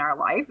stuff in our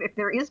life. If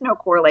there is no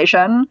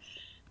correlation,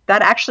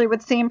 that actually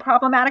would seem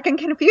problematic and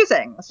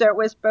confusing. So it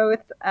was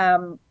both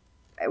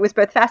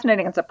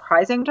fascinating and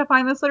surprising to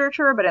find this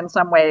literature, but in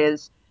some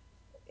ways,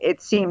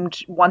 it seemed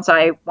once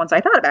I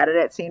thought about it,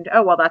 it seemed,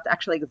 oh well, that's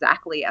actually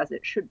exactly as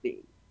it should be.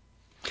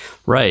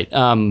 Right.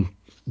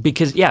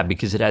 Because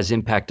it has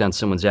impact on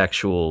someone's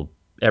actual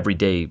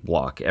everyday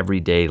walk,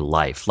 everyday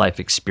life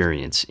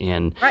experience.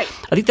 And Right.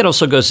 I think that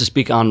also goes to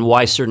speak on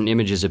why certain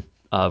images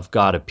of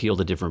God appeal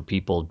to different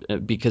people,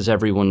 because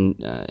everyone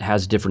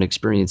has different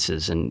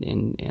experiences,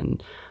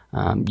 and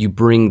you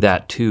bring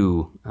that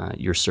to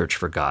your search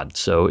for God.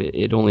 So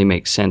it only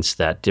makes sense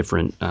that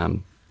different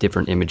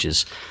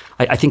images.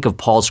 I think of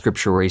Paul's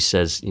scripture where he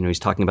says, he's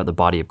talking about the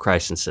body of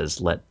Christ and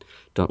says,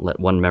 don't let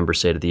one member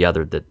say to the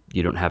other that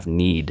you don't have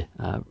need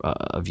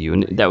of you.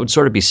 And that would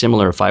sort of be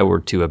similar if I were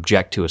to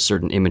object to a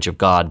certain image of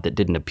God that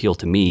didn't appeal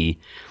to me,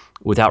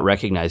 without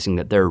recognizing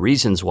that there are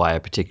reasons why a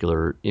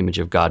particular image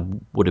of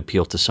God would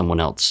appeal to someone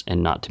else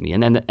and not to me,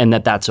 and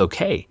that's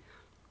okay.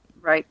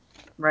 Right.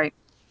 Right.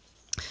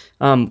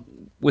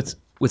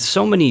 With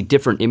so many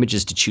different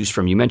images to choose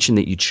from, you mentioned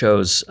that you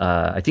chose,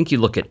 I think you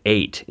look at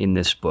 8 in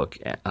this book,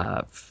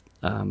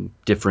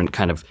 different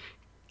kind of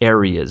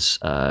areas: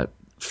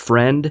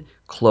 friend,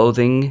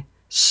 clothing,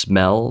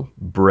 smell,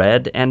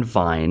 bread and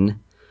vine,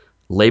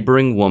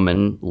 laboring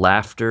woman,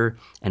 laughter,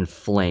 and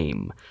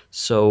flame.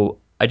 So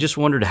I just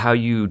wondered how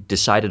you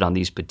decided on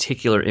these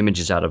particular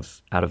images out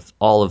of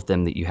all of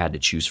them that you had to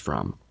choose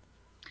from.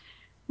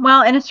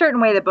 Well, in a certain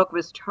way, the book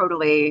was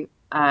totally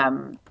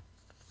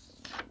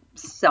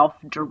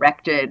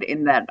self-directed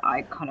in that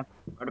I kind of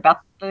wrote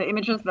about the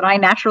images that I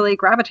naturally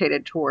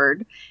gravitated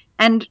toward.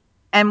 And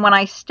when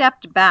I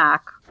stepped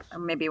back,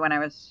 maybe when I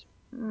was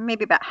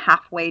maybe about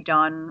halfway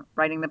done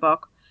writing the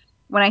book,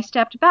 when I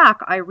stepped back,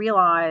 I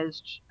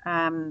realized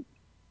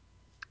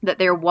that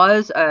there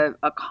was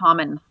a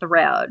common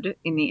thread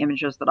in the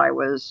images that I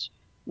was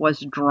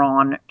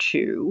drawn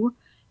to,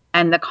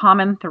 and the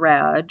common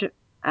thread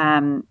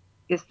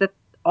is that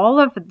all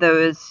of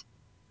those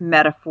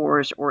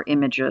metaphors or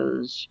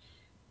images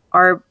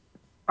are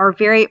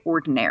very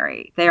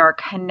ordinary. They are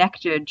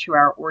connected to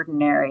our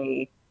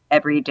ordinary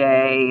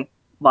everyday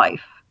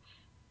life.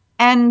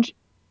 And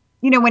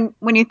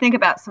when you think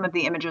about some of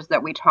the images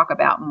that we talk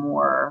about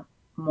more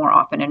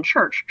often in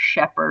church,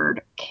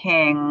 shepherd,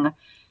 king,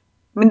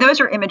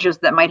 those are images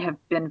that might have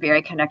been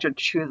very connected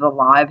to the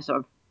lives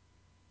of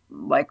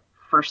like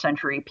first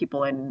century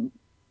people in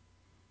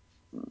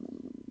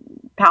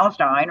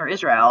Palestine or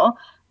Israel.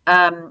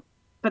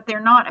 But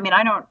they're not,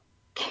 I don't,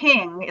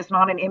 king is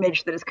not an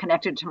image that is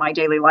connected to my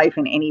daily life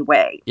in any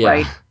way. Yeah.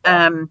 Right.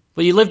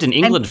 Well, you lived in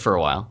And England for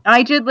a while.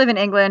 I did live in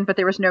England, but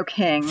there was no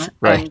king.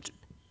 Right.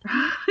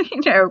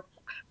 And,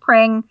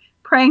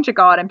 praying, to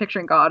God and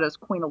picturing God as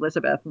Queen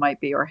Elizabeth might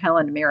be, or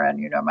Helen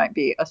Mirren, might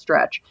be a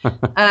stretch.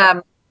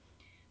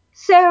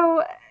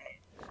 So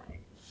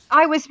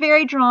I was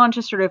very drawn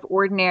to sort of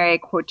ordinary,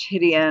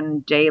 quotidian,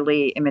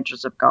 daily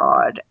images of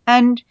God.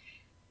 And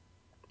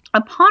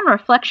upon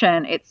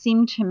reflection, it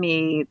seemed to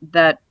me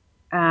that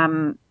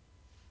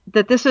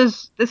that this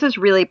is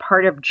really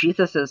part of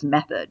Jesus's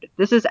method.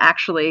 This is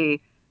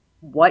actually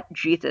what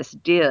Jesus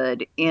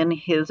did in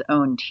his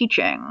own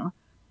teaching.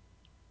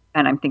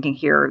 And I'm thinking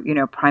here,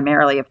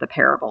 primarily of the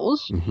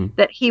parables, Mm-hmm.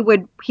 that he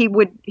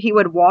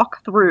would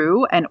walk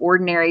through an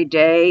ordinary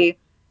day,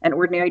 an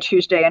ordinary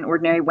Tuesday, an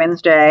ordinary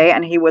Wednesday,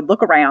 and he would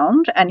look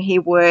around and he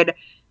would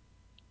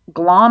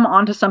glom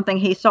onto something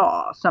he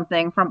saw,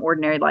 something from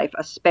ordinary life,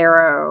 a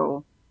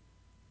sparrow,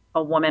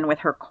 a woman with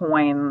her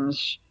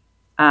coins,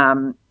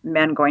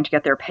 men going to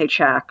get their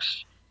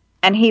paychecks.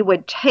 And he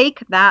would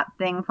take that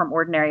thing from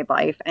ordinary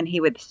life and he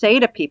would say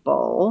to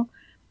people,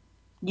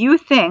 you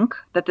think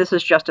that this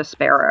is just a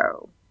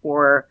sparrow,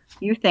 or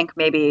you think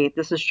maybe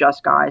this is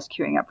just guys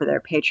queuing up for their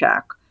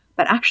paycheck.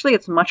 But actually,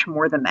 it's much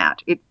more than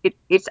that.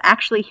 It's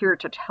actually here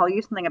to tell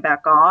you something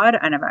about God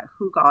and about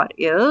who God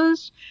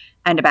is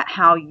and about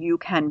how you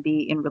can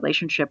be in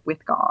relationship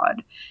with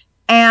God.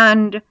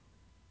 And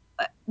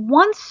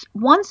once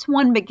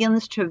one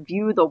begins to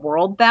view the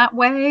world that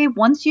way,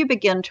 once you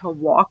begin to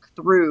walk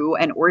through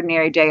an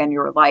ordinary day in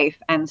your life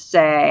and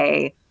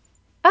say,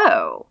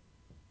 oh,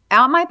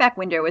 out my back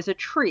window is a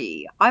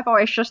tree. I've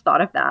always just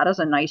thought of that as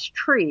a nice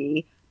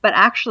tree, But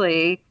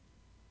actually,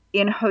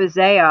 in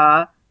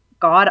Hosea,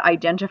 God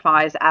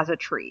identifies as a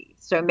tree.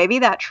 So maybe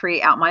that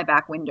tree out my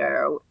back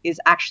window is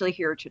actually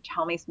here to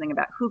tell me something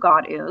about who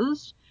God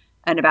is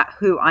and about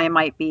who I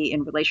might be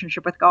in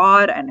relationship with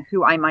God and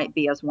who I might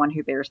be as one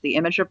who bears the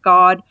image of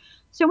God.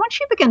 So once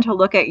you begin to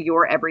look at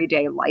your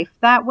everyday life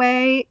that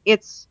way,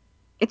 it's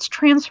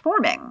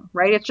transforming,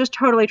 right? It's just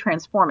totally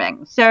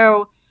transforming.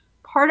 So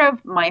part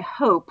of my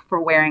hope for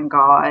Wearing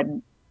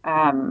God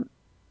um,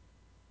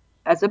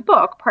 as a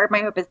book, part of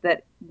my hope is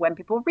that when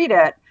people read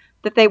it,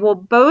 that they will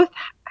both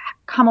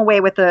come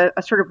away with a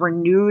sort of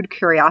renewed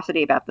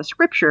curiosity about the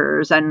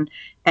scriptures and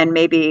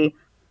maybe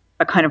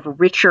a kind of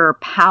richer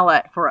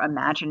palette for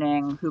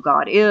imagining who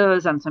God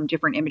is and some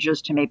different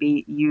images to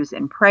maybe use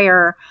in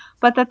prayer,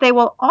 but that they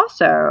will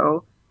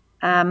also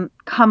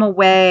come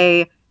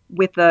away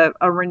with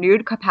a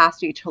renewed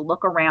capacity to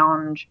look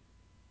around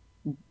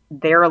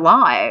their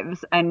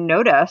lives and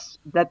notice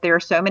that there are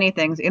so many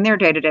things in their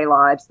day-to-day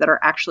lives that are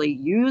actually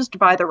used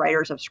by the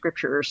writers of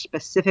scripture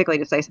specifically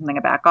to say something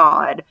about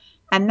God.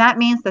 And that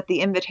means that the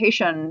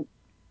invitation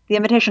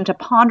to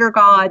ponder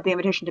God, the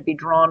invitation to be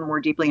drawn more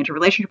deeply into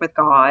relationship with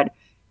God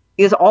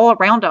is all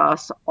around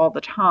us all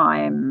the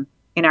time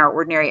in our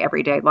ordinary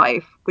everyday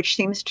life, which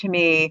seems to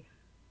me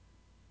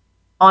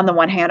on the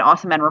one hand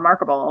awesome and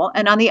remarkable,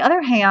 and on the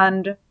other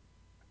hand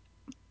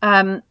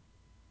um,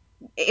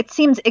 it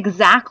seems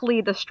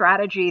exactly the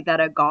strategy that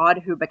a God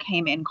who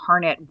became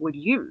incarnate would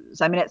use.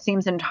 I mean, it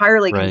seems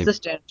entirely Right.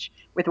 consistent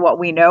with what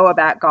we know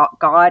about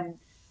God.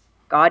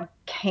 God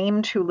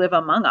came to live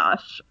among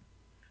us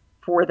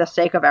for the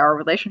sake of our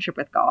relationship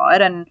with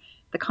God. And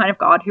the kind of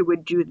God who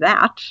would do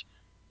that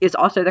is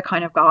also the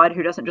kind of God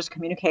who doesn't just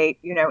communicate,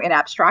 in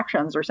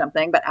abstractions or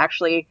something, but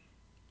actually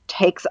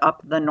takes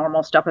up the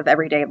normal stuff of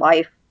everyday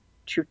life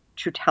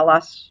to tell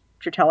us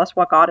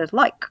what God is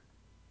like.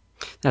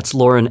 That's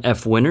Lauren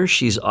F. Winner.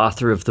 She's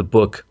author of the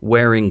book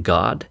Wearing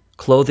God: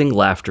 Clothing,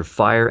 Laughter,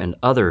 Fire, and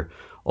Other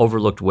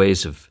Overlooked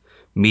Ways of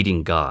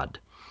Meeting God.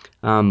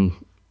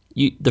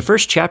 The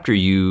first chapter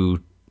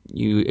you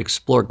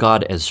explore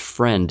God as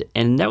friend,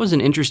 and that was an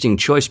interesting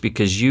choice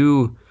because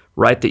you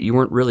write that you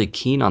weren't really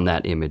keen on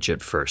that image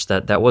at first.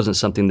 That wasn't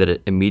something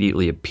that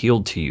immediately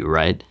appealed to you,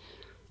 right?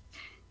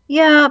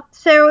 Yeah,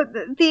 so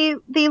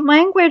the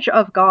language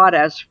of God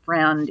as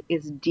friend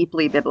is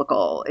deeply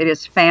biblical. It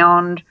is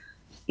found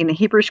in the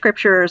Hebrew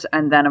scriptures,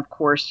 and then of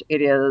course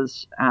it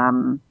is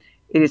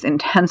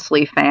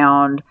intensely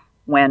found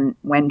when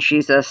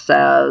Jesus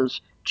says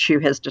to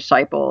his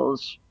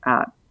disciples,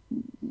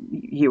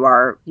 "You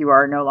are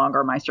no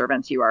longer my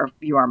servants. You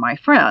are my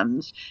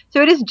friends."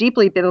 So it is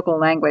deeply biblical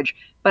language,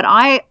 but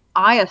I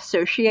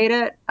associate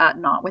it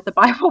not with the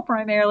Bible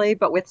primarily,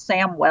 but with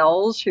Sam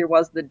Wells, who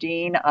was the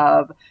dean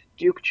of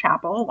Duke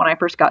Chapel when I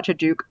first got to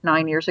Duke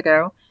 9 years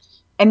ago.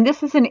 And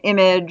this is an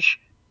image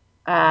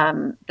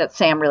that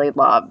Sam really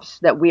loves,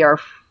 that we are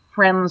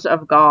friends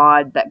of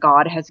God, that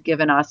God has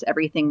given us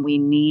everything we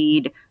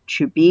need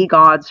to be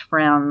God's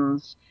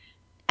friends.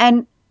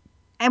 And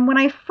and when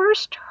I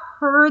first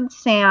heard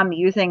Sam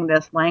using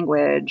this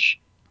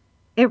language,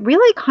 it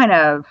really kind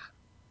of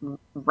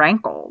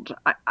rankled.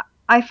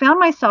 I found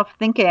myself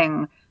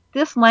thinking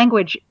this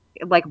language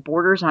like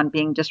borders on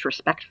being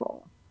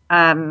disrespectful.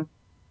 And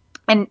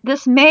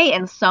this may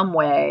in some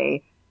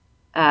way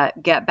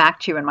get back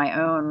to in my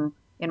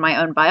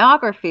own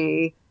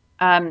biography.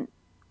 Um,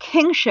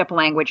 Kingship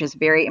language is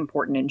very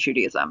important in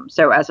Judaism.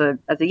 So as a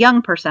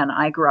young person,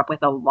 I grew up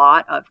with a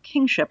lot of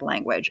kingship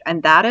language,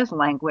 and that is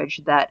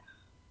language that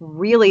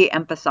really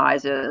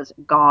emphasizes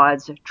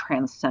God's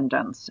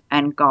transcendence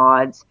and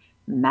God's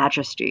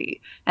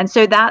majesty. And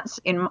so that's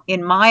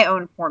in my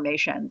own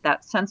formation,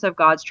 that sense of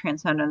God's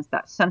transcendence,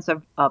 that sense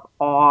of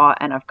awe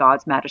and of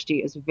God's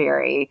majesty is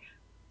very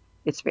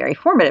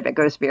formative. It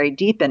goes very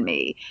deep in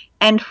me.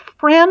 And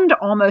friend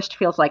almost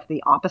feels like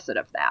the opposite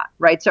of that,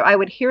 right? So I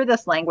would hear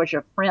this language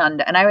of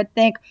friend and I would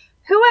think,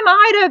 who am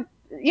I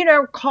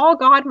to, call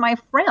God my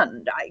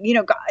friend?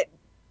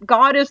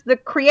 God is the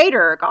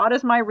creator. God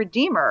is my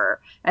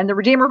redeemer and the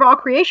redeemer of all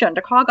creation.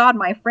 To call God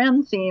my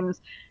friend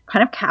seems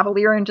kind of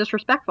cavalier and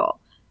disrespectful.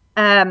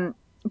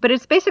 But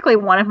it's basically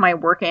one of my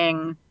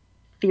working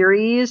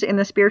theories in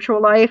the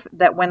spiritual life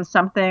that when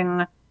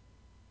something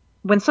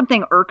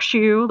irks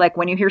you, like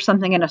when you hear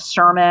something in a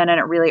sermon and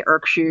it really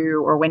irks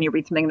you, or when you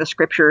read something in the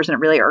scriptures and it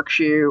really irks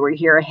you, or you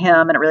hear a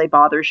hymn and it really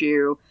bothers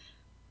you,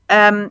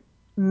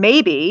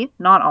 maybe,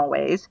 not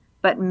always,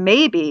 but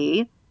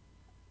maybe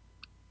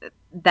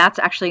that's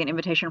actually an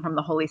invitation from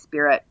the Holy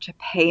Spirit to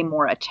pay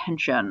more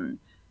attention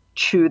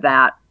to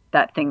that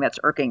thing that's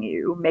irking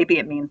you. Maybe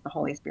it means the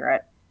Holy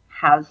Spirit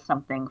has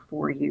something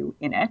for you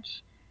in it.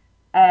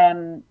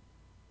 Um,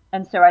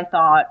 and so I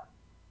thought,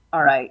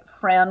 all right,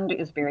 friend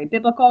is very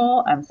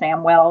biblical.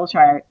 Sam Wells,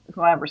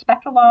 who I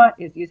respect a lot,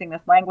 is using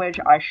this language.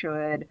 I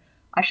should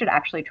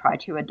actually try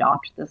to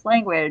adopt this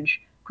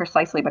language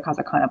precisely because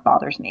it kind of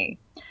bothers me.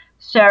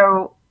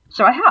 So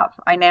I have.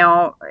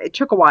 It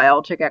took a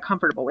while to get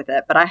comfortable with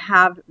it, but I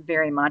have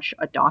very much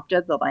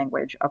adopted the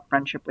language of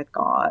friendship with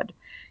God.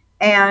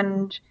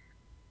 And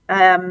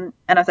and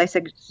as I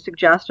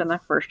suggest in the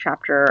first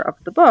chapter of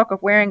the book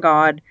of Wearing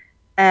God,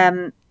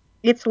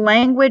 it's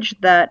language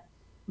that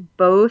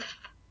both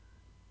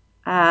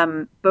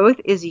both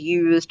is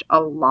used a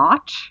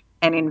lot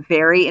and in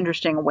very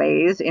interesting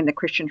ways in the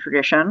Christian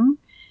tradition,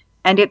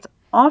 and it's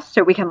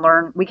also we can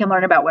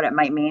learn about what it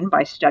might mean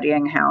by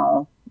studying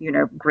how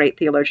great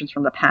theologians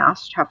from the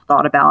past have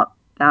thought about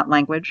that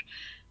language.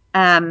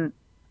 Um,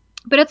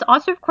 but it's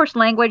also, of course,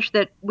 language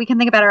that we can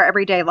think about our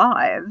everyday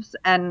lives.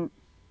 And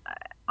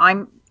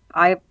I'm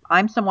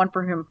I'm someone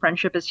for whom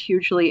friendship is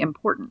hugely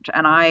important,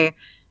 and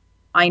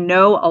I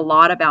know a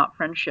lot about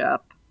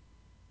friendship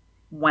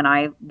when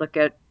I look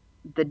at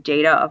the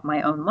data of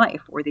my own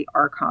life or the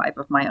archive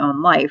of my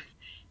own life.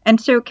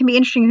 And so it can be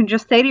interesting. You can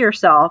just say to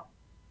yourself,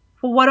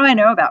 well, what do I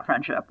know about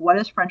friendship? What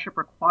does friendship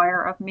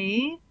require of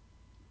me?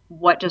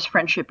 What does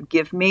friendship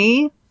give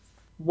me?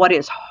 What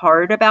is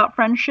hard about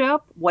friendship?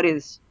 What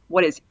is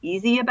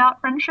easy about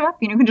friendship?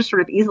 You can just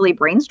sort of easily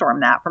brainstorm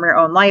that from your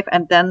own life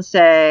and then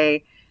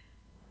say,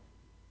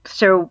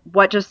 so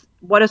what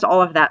does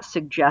all of that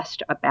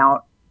suggest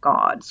about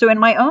God? So in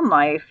my own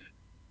life,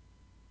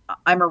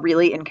 I'm a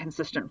really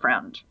inconsistent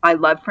friend. I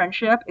love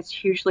friendship. It's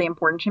hugely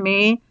important to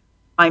me.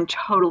 I'm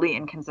totally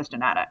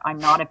inconsistent at it. I'm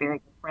not a very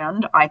good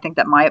friend. I think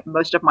that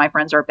most of my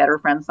friends are better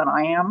friends than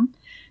I am.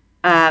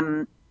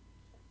 Um,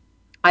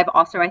 I've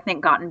also, I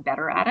think, gotten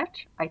better at it.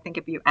 I think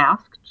if you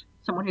asked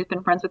someone who's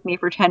been friends with me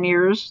for 10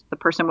 years, the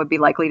person would be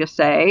likely to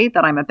say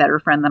that I'm a better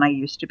friend than I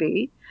used to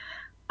be.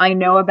 I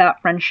know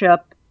about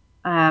friendship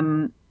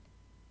um,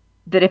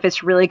 that if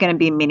it's really going to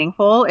be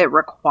meaningful, it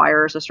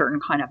requires a certain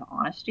kind of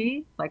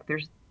honesty. Like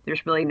there's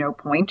really no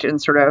point in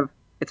sort of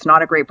it's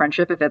not a great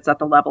friendship if it's at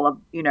the level of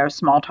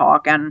small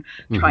talk and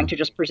trying Mm-hmm. to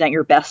just present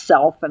your best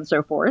self and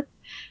so forth.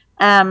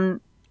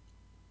 Um,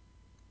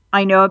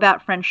 I know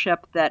about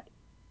friendship that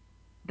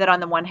on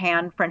the one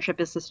hand, friendship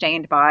is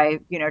sustained by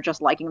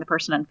just liking the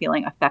person and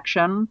feeling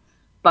affection,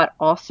 but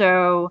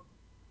also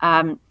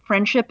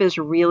friendship is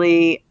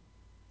really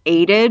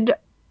aided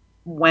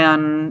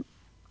when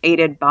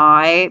aided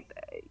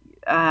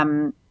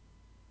um,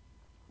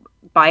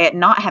 by it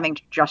not having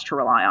just to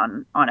rely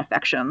on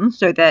affection,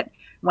 so that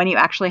when you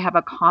actually have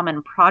a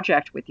common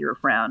project with your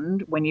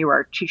friend, when you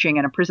are teaching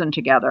in a prison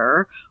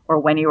together, or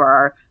when you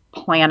are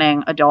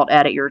planning adult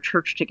ed at your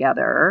church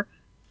together,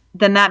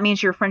 then that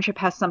means your friendship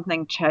has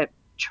something to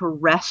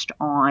rest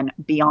on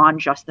beyond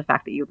just the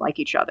fact that you like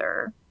each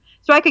other.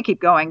 So I could keep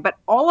going, but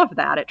all of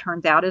that, it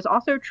turns out, is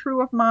also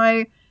true of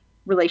my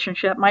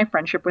relationship, my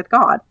friendship with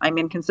God. I'm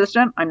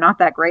inconsistent. I'm not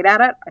that great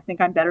at it. I think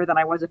I'm better than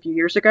I was a few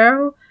years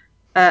ago,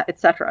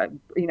 etc.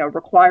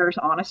 Requires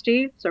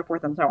honesty, so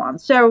forth and so on.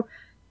 So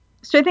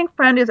I think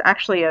friend is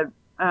actually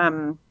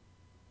um,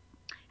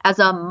 as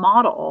a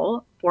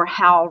model for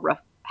how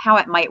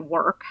it might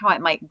work, how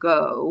it might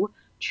go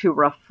to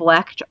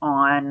reflect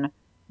on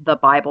the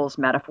Bible's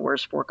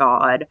metaphors for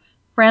God.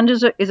 Friend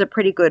is a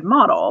pretty good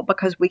model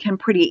because we can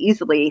pretty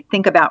easily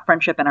think about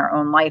friendship in our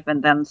own life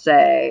and then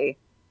say,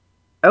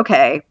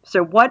 okay,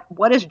 so what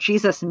does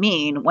Jesus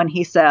mean when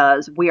he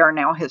says we are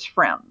now his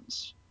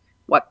friends?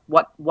 What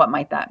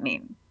might that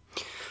mean?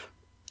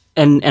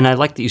 And I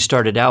like that you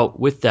started out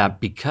with that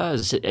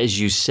because, as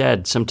you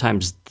said,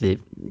 sometimes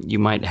you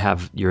might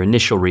have your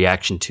initial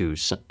reaction to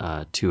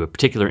a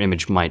particular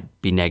image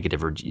might be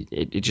negative, or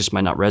it just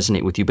might not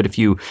resonate with you. But if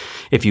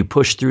you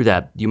push through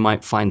that, you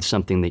might find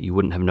something that you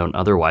wouldn't have known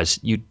otherwise.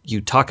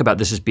 You talk about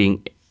this as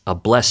being a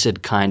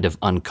blessed kind of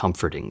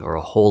uncomforting, or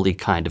a holy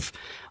kind of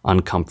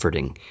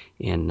uncomforting,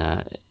 and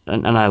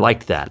I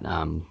liked that.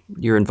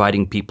 You're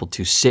inviting people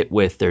to sit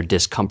with their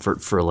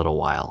discomfort for a little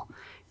while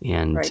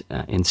and Right.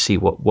 and see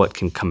what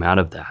can come out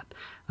of that.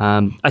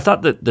 I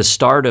thought that the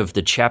start of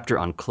the chapter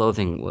on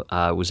clothing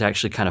was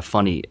actually kind of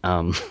funny.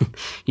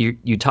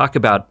 You talk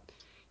about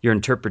your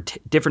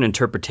different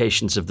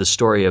interpretations of the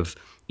story of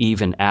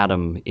Eve and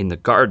Adam in the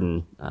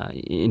garden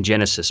in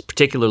Genesis,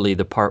 particularly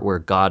the part where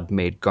God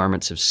made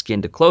garments of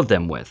skin to clothe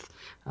them with.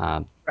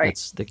 Right.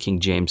 That's the King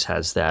James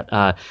has that,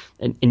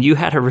 and you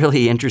had a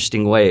really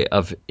interesting way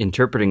of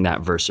interpreting that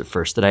verse at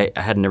first that I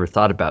had never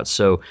thought about.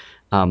 So,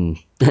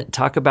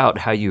 talk about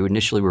how you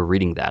initially were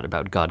reading that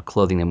about God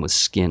clothing them with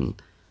skin.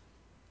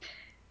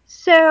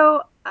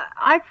 So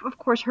I've of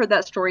course heard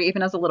that story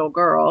even as a little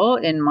girl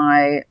in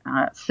my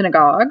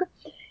synagogue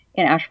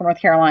in Asheville,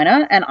 North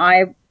Carolina, and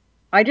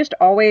I just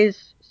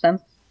always,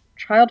 since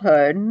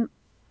childhood,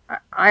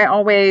 I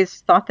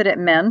always thought that it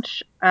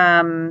meant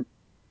that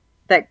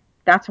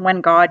that's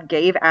when God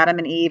gave Adam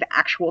and Eve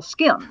actual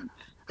skin.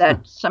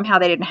 That somehow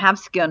they didn't have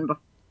skin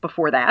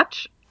before that,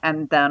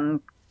 and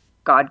then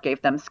God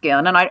gave them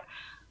skin. And I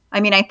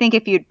mean, I think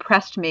if you'd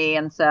pressed me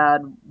and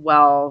said,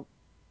 well,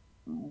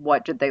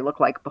 what did they look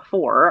like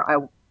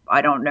before?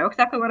 I don't know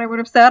exactly what I would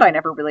have said. I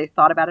never really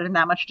thought about it in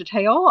that much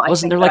detail. I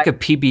Wasn't there think that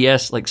like I a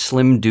PBS, like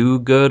Slim Do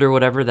Good or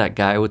whatever, that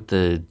guy with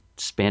the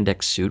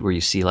spandex suit where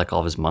you see like all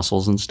of his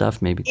muscles and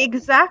stuff? Maybe.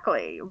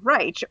 exactly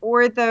right.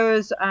 Or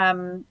those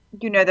those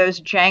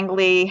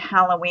jangly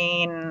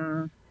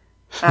Halloween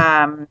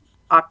um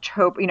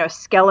October,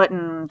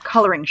 skeleton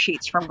coloring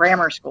sheets from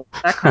grammar school,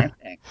 that kind of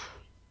thing.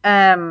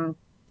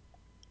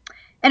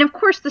 And of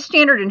course, the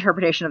standard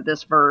interpretation of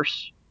this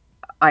verse,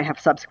 I have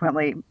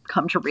subsequently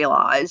come to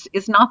realize,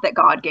 is not that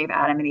God gave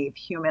Adam and Eve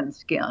human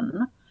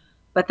skin,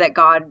 but that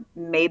God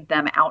made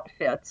them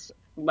outfits,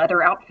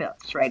 leather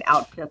outfits, right?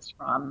 Outfits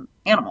from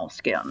animal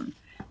skin,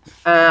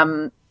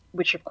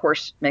 which of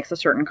course makes a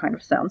certain kind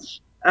of sense.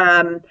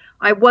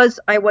 I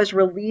was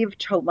relieved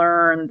to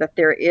learn that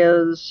there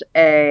is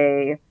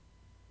a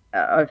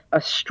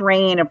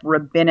strain of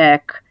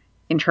rabbinic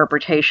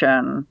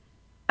interpretation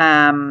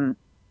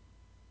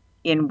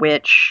in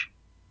which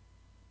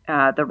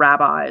the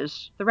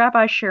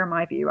rabbis share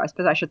my view. I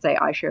suppose I should say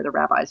I share the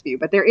rabbis' view,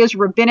 but there is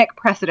rabbinic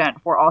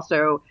precedent for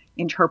also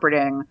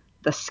interpreting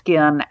the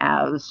skin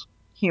as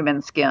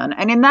human skin.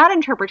 And in that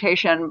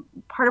interpretation,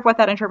 part of what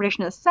that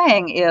interpretation is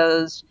saying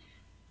is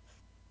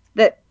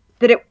that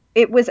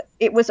it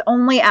was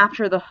only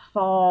after the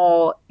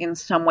fall in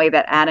some way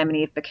that Adam and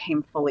Eve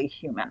became fully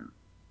human.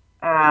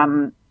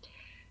 Um,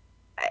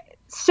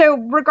 so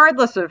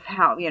regardless of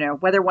how,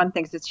 whether one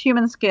thinks it's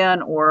human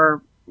skin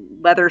or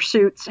leather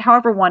suits,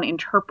 however one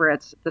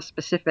interprets the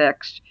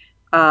specifics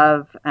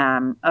of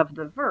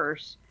the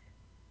verse,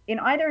 in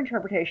either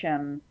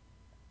interpretation,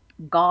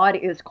 God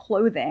is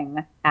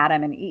clothing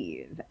Adam and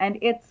Eve, and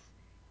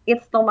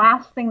it's the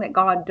last thing that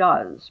God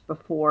does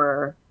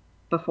before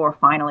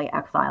finally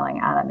exiling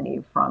Adam and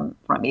Eve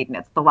from Eden.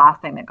 It's the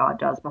last thing that God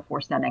does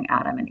before sending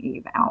Adam and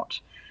Eve out.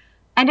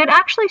 And it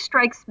actually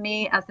strikes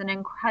me as an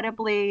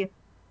incredibly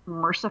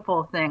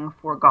merciful thing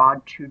for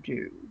God to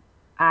do.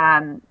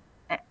 Um,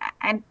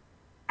 and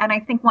and I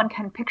think one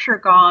can picture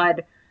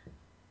God,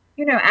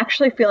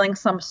 actually feeling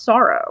some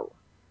sorrow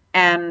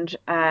and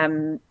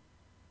and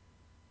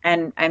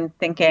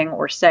thinking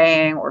or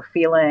saying or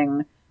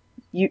feeling,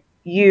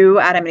 you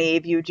Adam and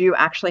Eve, you do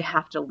actually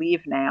have to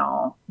leave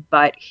now,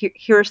 but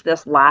here's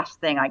this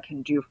last thing I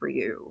can do for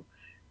you.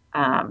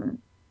 Um,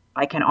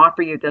 I can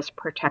offer you this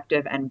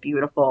protective and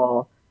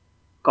beautiful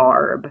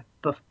garb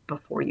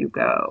before you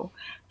go.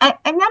 And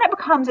then it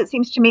becomes, it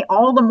seems to me,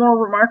 all the more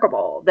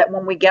remarkable that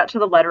when we get to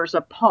the letters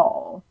of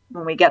Paul,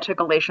 when we get to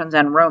Galatians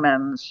and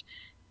Romans,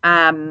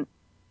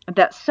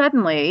 that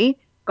suddenly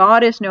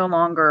God is no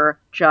longer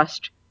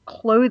just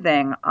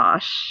clothing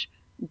us.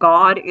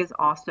 God is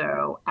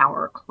also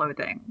our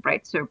clothing,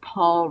 right? So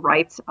Paul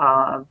writes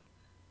of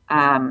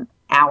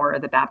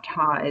the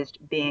baptized,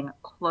 being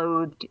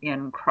clothed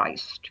in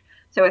Christ.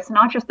 So it's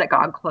not just that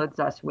God clothes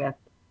us with,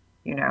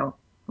 you know,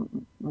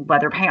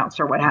 leather pants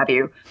or what have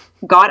you.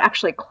 God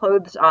actually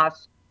clothes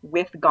us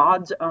with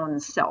God's own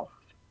self.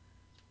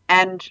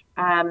 And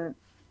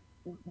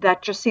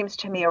that just seems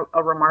to me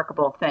a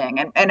remarkable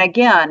thing. And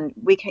again,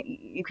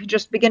 you can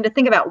just begin to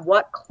think about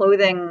what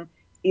clothing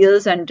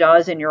is and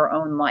does in your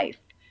own life.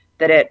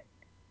 That it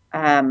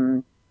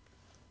that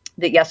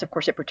yes, of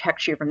course, it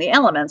protects you from the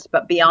elements,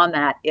 but beyond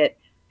that, it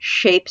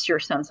shapes your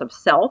sense of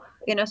self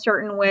in a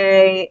certain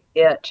way.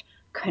 It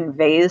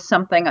conveys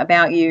something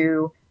about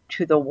you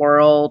to the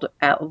world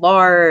at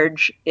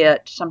large.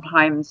 It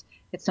sometimes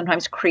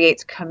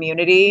creates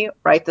community,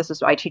 right?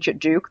 I teach at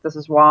Duke. This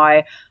is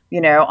why,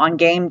 on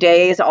game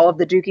days, all of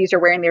the Dukies are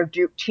wearing their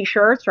Duke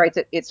t-shirts, right?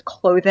 It's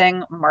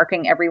clothing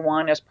marking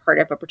everyone as part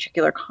of a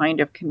particular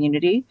kind of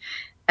community.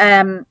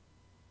 In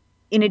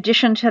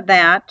addition to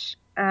that,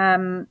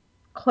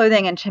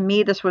 clothing, and to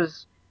me, this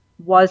was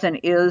and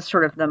is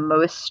sort of the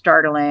most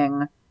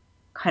startling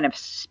kind of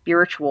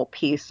spiritual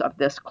piece of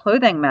this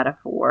clothing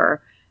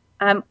metaphor.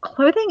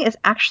 Clothing is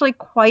actually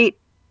quite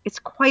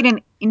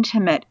an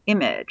intimate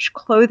image.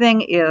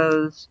 Clothing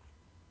is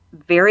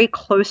very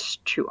close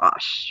to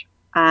us.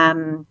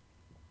 And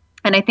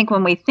I think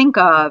when we think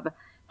of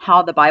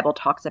how the Bible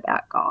talks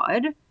about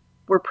God,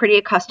 we're pretty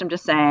accustomed to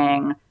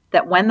saying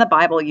that when the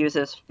Bible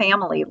uses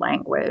family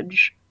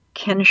language,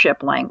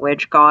 kinship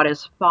language, God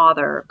is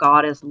father,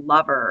 God is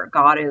lover,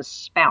 God is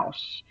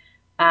spouse,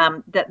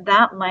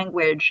 that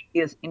language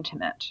is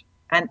intimate.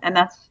 And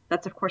that's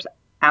of course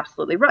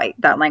absolutely right.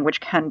 That language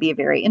can be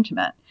very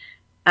intimate.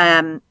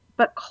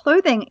 But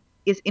clothing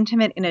is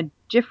intimate in a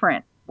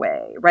different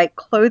way, right?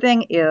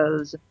 Clothing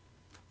is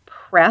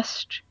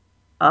pressed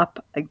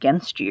up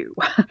against you.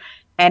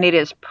 And it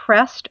is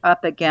pressed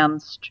up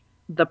against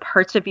the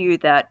parts of you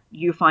that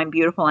you find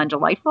beautiful and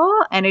delightful.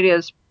 And it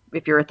is,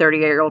 if you're a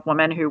 38-year-old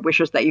woman who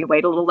wishes that you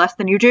weighed a little less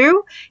than you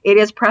do, it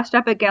is pressed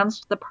up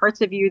against the parts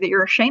of you that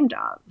you're ashamed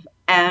of.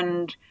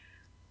 And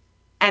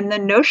the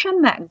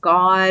notion that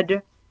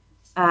God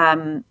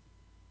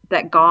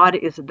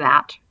is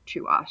that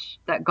to us,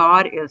 that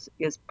God is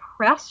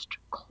pressed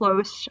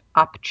close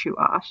up to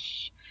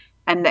us,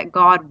 and that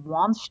God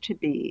wants to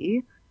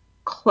be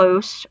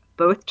close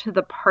both to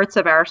the parts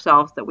of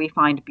ourselves that we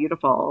find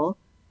beautiful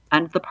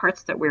and the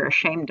parts that we're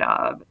ashamed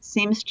of,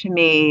 seems to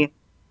me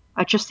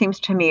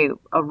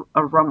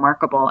a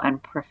remarkable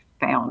and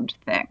profound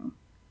thing.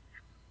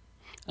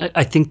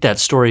 I think that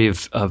story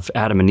of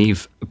Adam and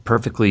Eve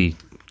perfectly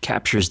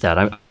captures that.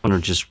 I want to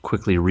just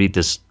quickly read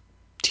this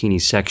teeny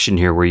section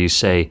here where you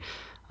say,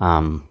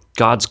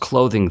 God's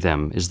clothing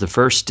them is the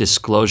first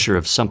disclosure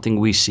of something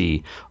we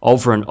see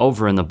over and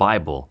over in the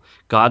Bible: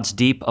 God's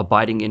deep,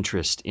 abiding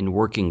interest in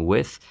working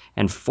with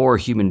and for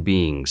human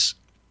beings.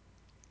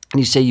 And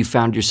you say you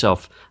found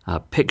yourself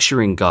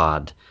picturing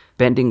God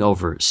bending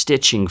over,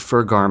 stitching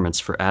fur garments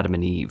for Adam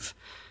and Eve.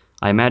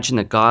 I imagine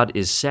that God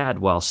is sad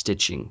while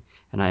stitching,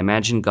 and I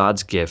imagine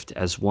God's gift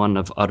as one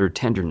of utter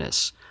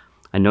tenderness.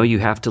 I know you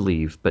have to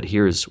leave, but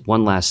here's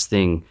one last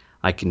thing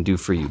I can do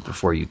for you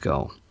before you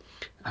go.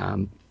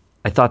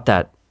 I thought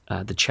that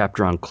the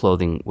chapter on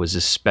clothing was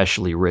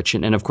especially rich.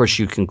 And of course,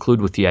 you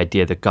conclude with the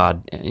idea that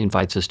God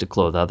invites us to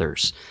clothe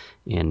others.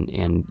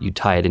 And you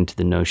tie it into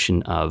the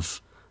notion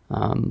of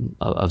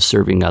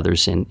serving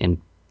others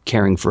and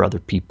caring for other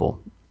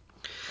people.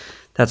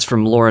 That's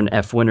from Lauren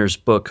F. Winner's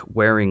book,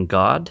 Wearing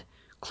God: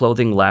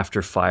 Clothing,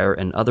 Laughter, Fire,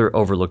 and Other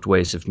Overlooked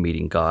Ways of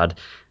Meeting God.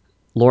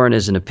 Lauren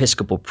is an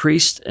Episcopal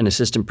priest, an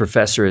assistant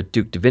professor at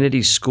Duke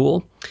Divinity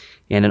School,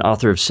 and an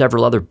author of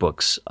several other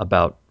books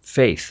about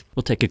faith.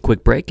 We'll take a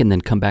quick break and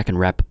then come back and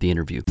wrap up the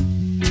interview.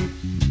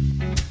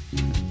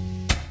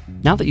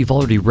 Now that you've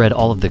already read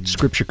all of the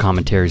scripture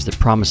commentaries that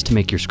promise to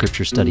make your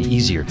scripture study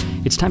easier,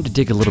 it's time to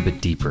dig a little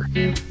bit deeper.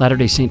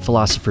 Latter-day Saint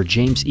philosopher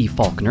James E.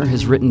 Faulkner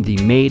has written the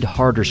Made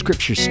Harder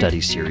Scripture Study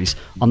series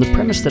on the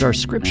premise that our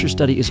scripture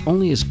study is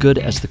only as good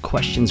as the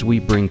questions we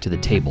bring to the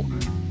table.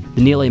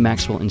 The Neal A.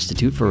 Maxwell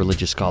Institute for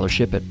Religious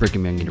Scholarship at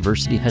Brigham Young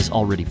University has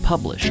already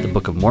published the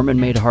Book of Mormon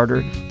Made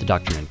Harder, the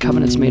Doctrine and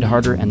Covenants Made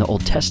Harder, and the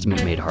Old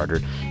Testament Made Harder,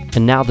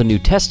 and now the New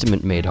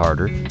Testament Made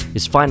Harder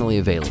is finally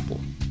available.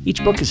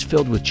 Each book is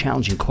filled with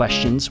challenging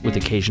questions with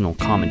occasional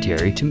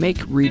commentary to make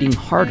reading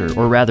harder,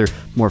 or rather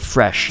more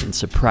fresh and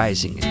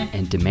surprising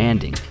and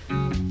demanding.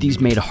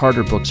 These Made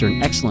Harder books are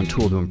an excellent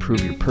tool to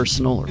improve your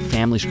personal or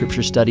family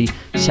scripture study,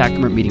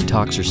 sacrament meeting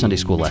talks, or Sunday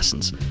school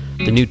lessons.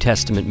 The New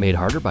Testament Made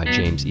Harder by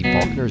James E.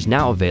 Faulkner is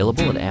now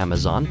available at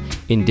Amazon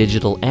in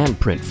digital and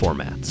print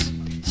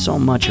formats. So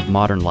much of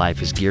modern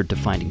life is geared to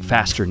finding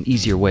faster and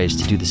easier ways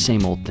to do the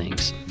same old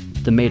things.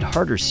 The Made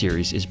Harder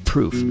series is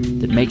proof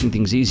that making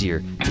things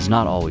easier does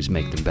not always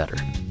make them better.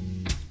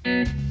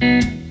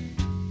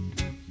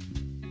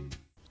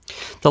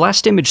 The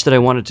last image that I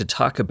wanted to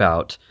talk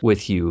about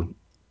with you,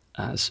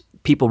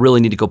 people really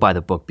need to go buy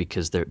the book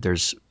because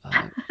there's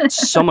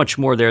so much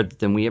more there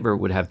than we ever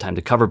would have time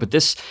to cover. But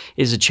this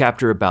is a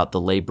chapter about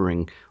the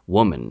laboring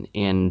woman.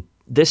 And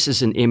this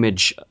is an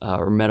image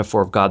or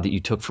metaphor of God that you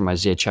took from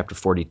Isaiah chapter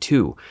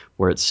 42,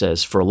 where it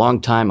says, "For a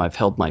long time I've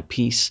held my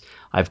peace.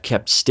 I've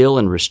kept still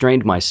and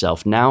restrained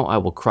myself. Now I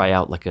will cry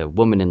out like a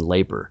woman in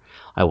labor.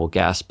 I will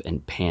gasp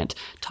and pant."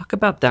 Talk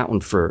about that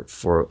one for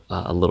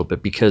a little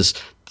bit, because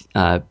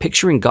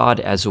picturing God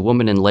as a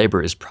woman in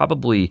labor is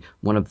probably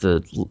one of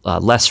the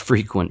less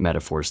frequent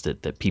metaphors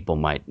that people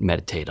might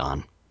meditate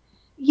on.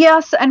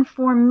 Yes, and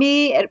for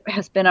me, it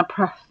has been a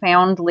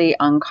profoundly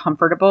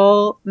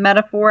uncomfortable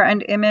metaphor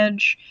and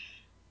image.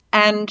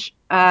 And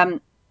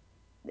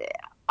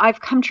I've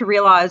come to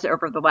realize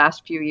over the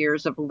last few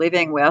years of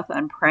living with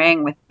and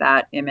praying with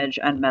that image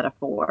and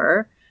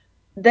metaphor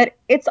that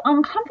it's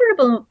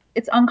uncomfortable.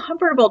 It's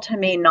uncomfortable to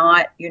me,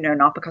 not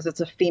because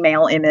it's a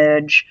female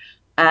image,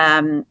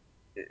 um,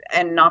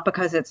 and not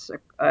because it's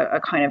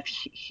a kind of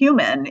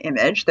human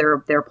image.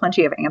 There are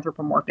plenty of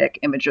anthropomorphic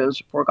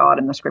images for God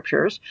in the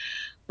scriptures,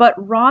 but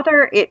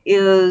rather it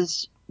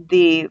is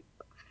the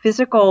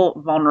physical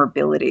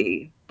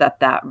vulnerability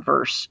that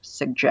verse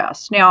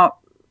suggests. Now,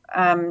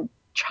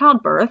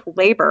 childbirth,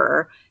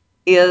 labor,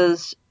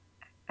 is,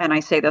 and I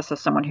say this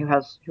as someone who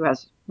has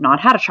not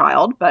had a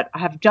child, but I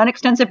have done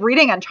extensive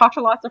reading and talked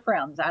to lots of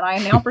friends, and I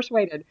am now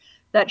persuaded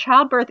that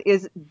childbirth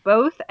is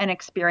both an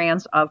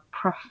experience of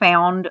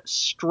profound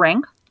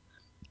strength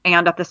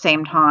and at the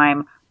same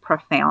time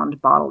profound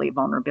bodily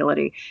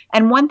vulnerability.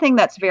 And one thing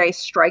that's very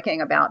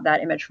striking about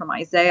that image from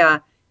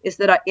Isaiah is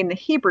that in the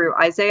Hebrew,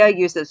 Isaiah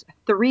uses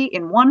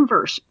in one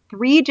verse,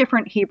 three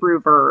different Hebrew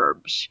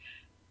verbs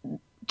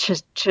to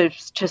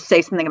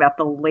say something about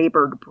the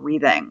labored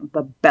breathing,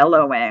 the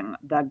bellowing,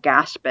 the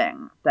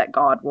gasping that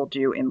God will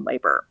do in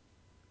labor.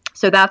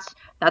 So that's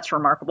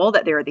remarkable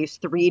that there are these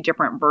three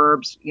different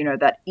verbs,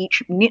 that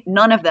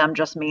none of them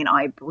just mean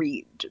I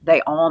breathed.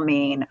 They all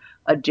mean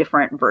a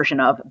different version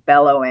of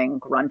bellowing,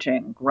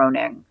 grunting,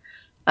 groaning.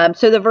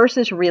 So the verse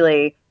is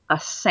really a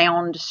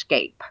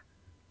soundscape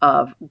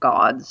of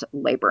God's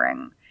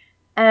laboring.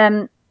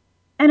 And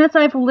and as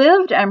I've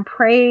lived and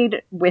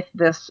prayed with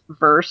this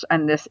verse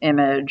and this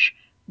image,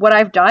 what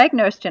I've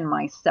diagnosed in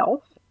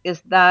myself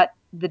is that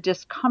the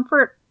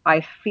discomfort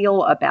I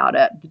feel about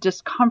it, the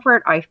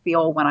discomfort I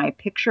feel when I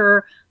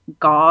picture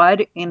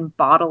God in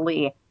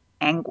bodily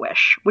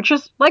anguish, which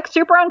is like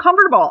super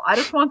uncomfortable. I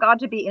just want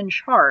God to be in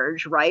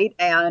charge, right?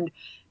 And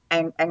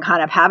kind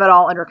of have it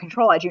all under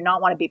control. I do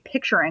not want to be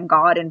picturing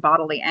God in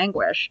bodily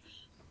anguish.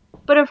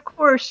 But of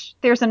course,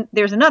 there's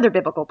another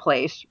biblical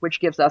place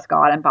which gives us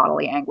God in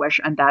bodily anguish,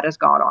 and that is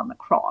God on the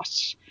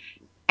cross.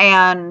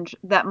 And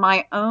that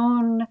my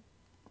own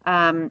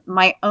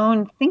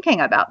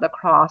thinking about the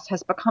cross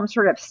has become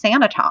sort of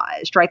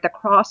sanitized, right? The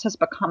cross has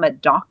become a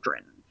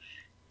doctrine.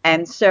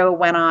 And so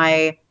when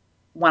I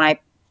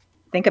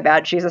think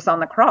about Jesus on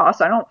the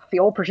cross, I don't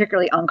feel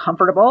particularly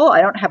uncomfortable.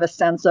 I don't have a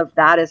sense of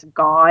that as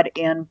God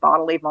in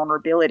bodily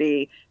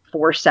vulnerability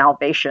for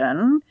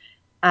salvation.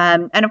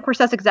 And of course,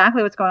 that's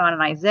exactly what's going on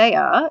in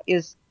Isaiah.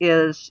 Is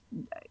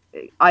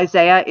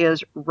Isaiah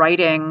is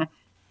writing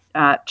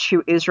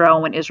to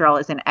Israel when Israel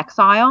is in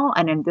exile,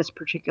 and in this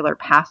particular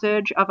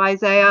passage of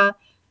Isaiah,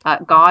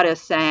 God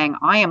is saying,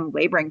 "I am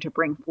laboring to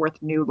bring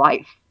forth new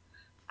life."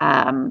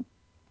 Um,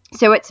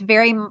 so it's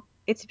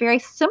very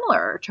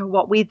similar to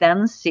what we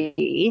then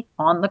see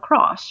on the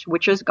cross,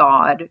 which is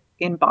God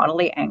in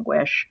bodily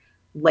anguish,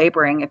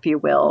 laboring, if you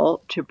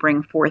will, to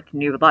bring forth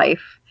new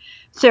life.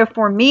 So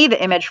for me,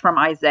 the image from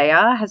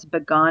Isaiah has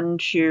begun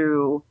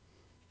to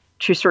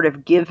sort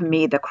of give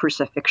me the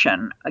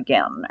crucifixion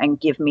again and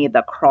give me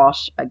the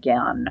cross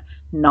again,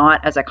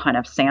 not as a kind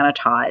of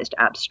sanitized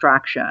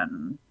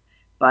abstraction,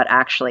 but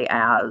actually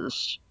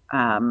as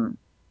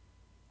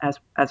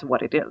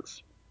what it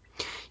is.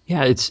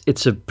 Yeah,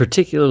 it's a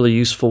particularly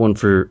useful one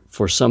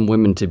for some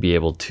women to be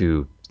able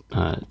to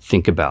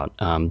think about.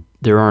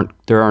 There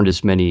aren't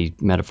as many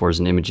metaphors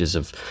and images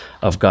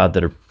of God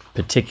that are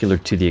particular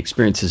to the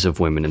experiences of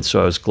women, and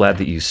so I was glad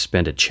that you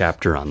spent a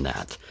chapter on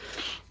that.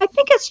 I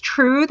think it's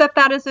true that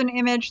that is an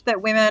image that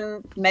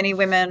many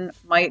women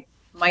might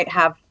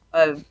have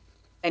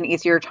an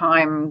easier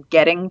time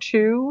getting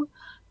to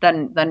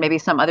than maybe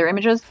some other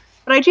images.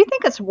 But I do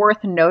think it's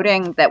worth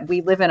noting that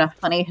we live in a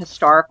funny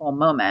historical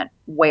moment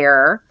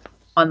where,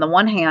 on the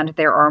one hand,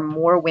 there are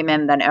more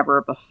women than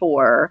ever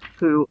before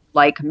who,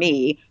 like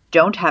me,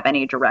 don't have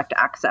any direct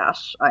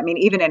access. I mean,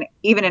 even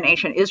in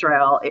ancient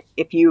Israel,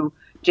 if you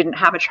didn't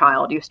have a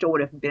child, you still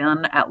would have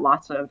been at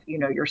lots of,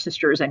 your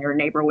sisters and your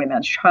neighbor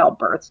women's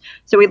childbirths.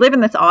 So we live in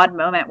this odd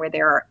moment where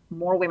there are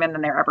more women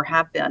than there ever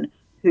have been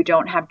who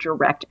don't have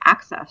direct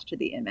access to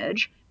the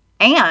image.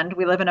 And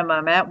we live in a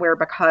moment where,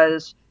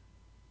 because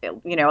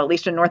at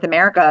least in North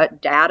America,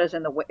 dad is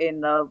in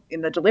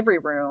the delivery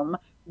room,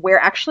 where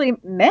actually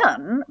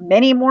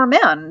many more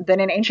men than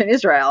in ancient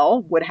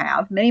Israel would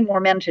have, many more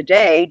men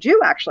today do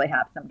actually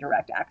have some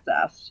direct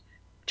access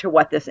to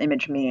what this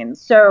image means.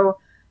 So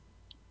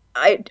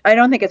I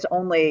don't think it's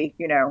only,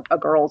 a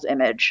girl's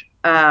image.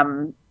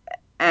 And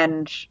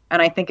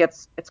I think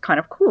it's kind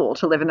of cool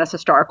to live in this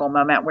historical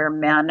moment where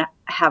men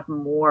have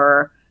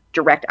more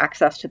direct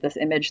access to this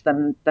image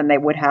than they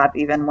would have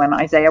even when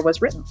Isaiah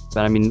was written.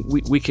 But I mean,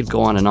 we could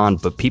go on,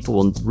 but people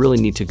will really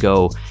need to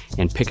go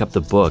and pick up the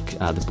book.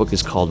 The book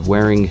is called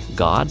Wearing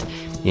God,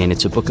 and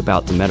it's a book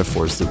about the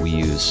metaphors that we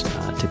use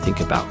to think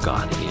about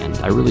God. And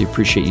I really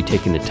appreciate you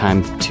taking the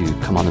time to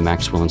come on the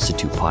Maxwell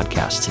Institute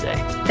podcast today.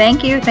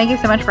 Thank you. Thank you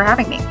so much for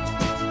having me.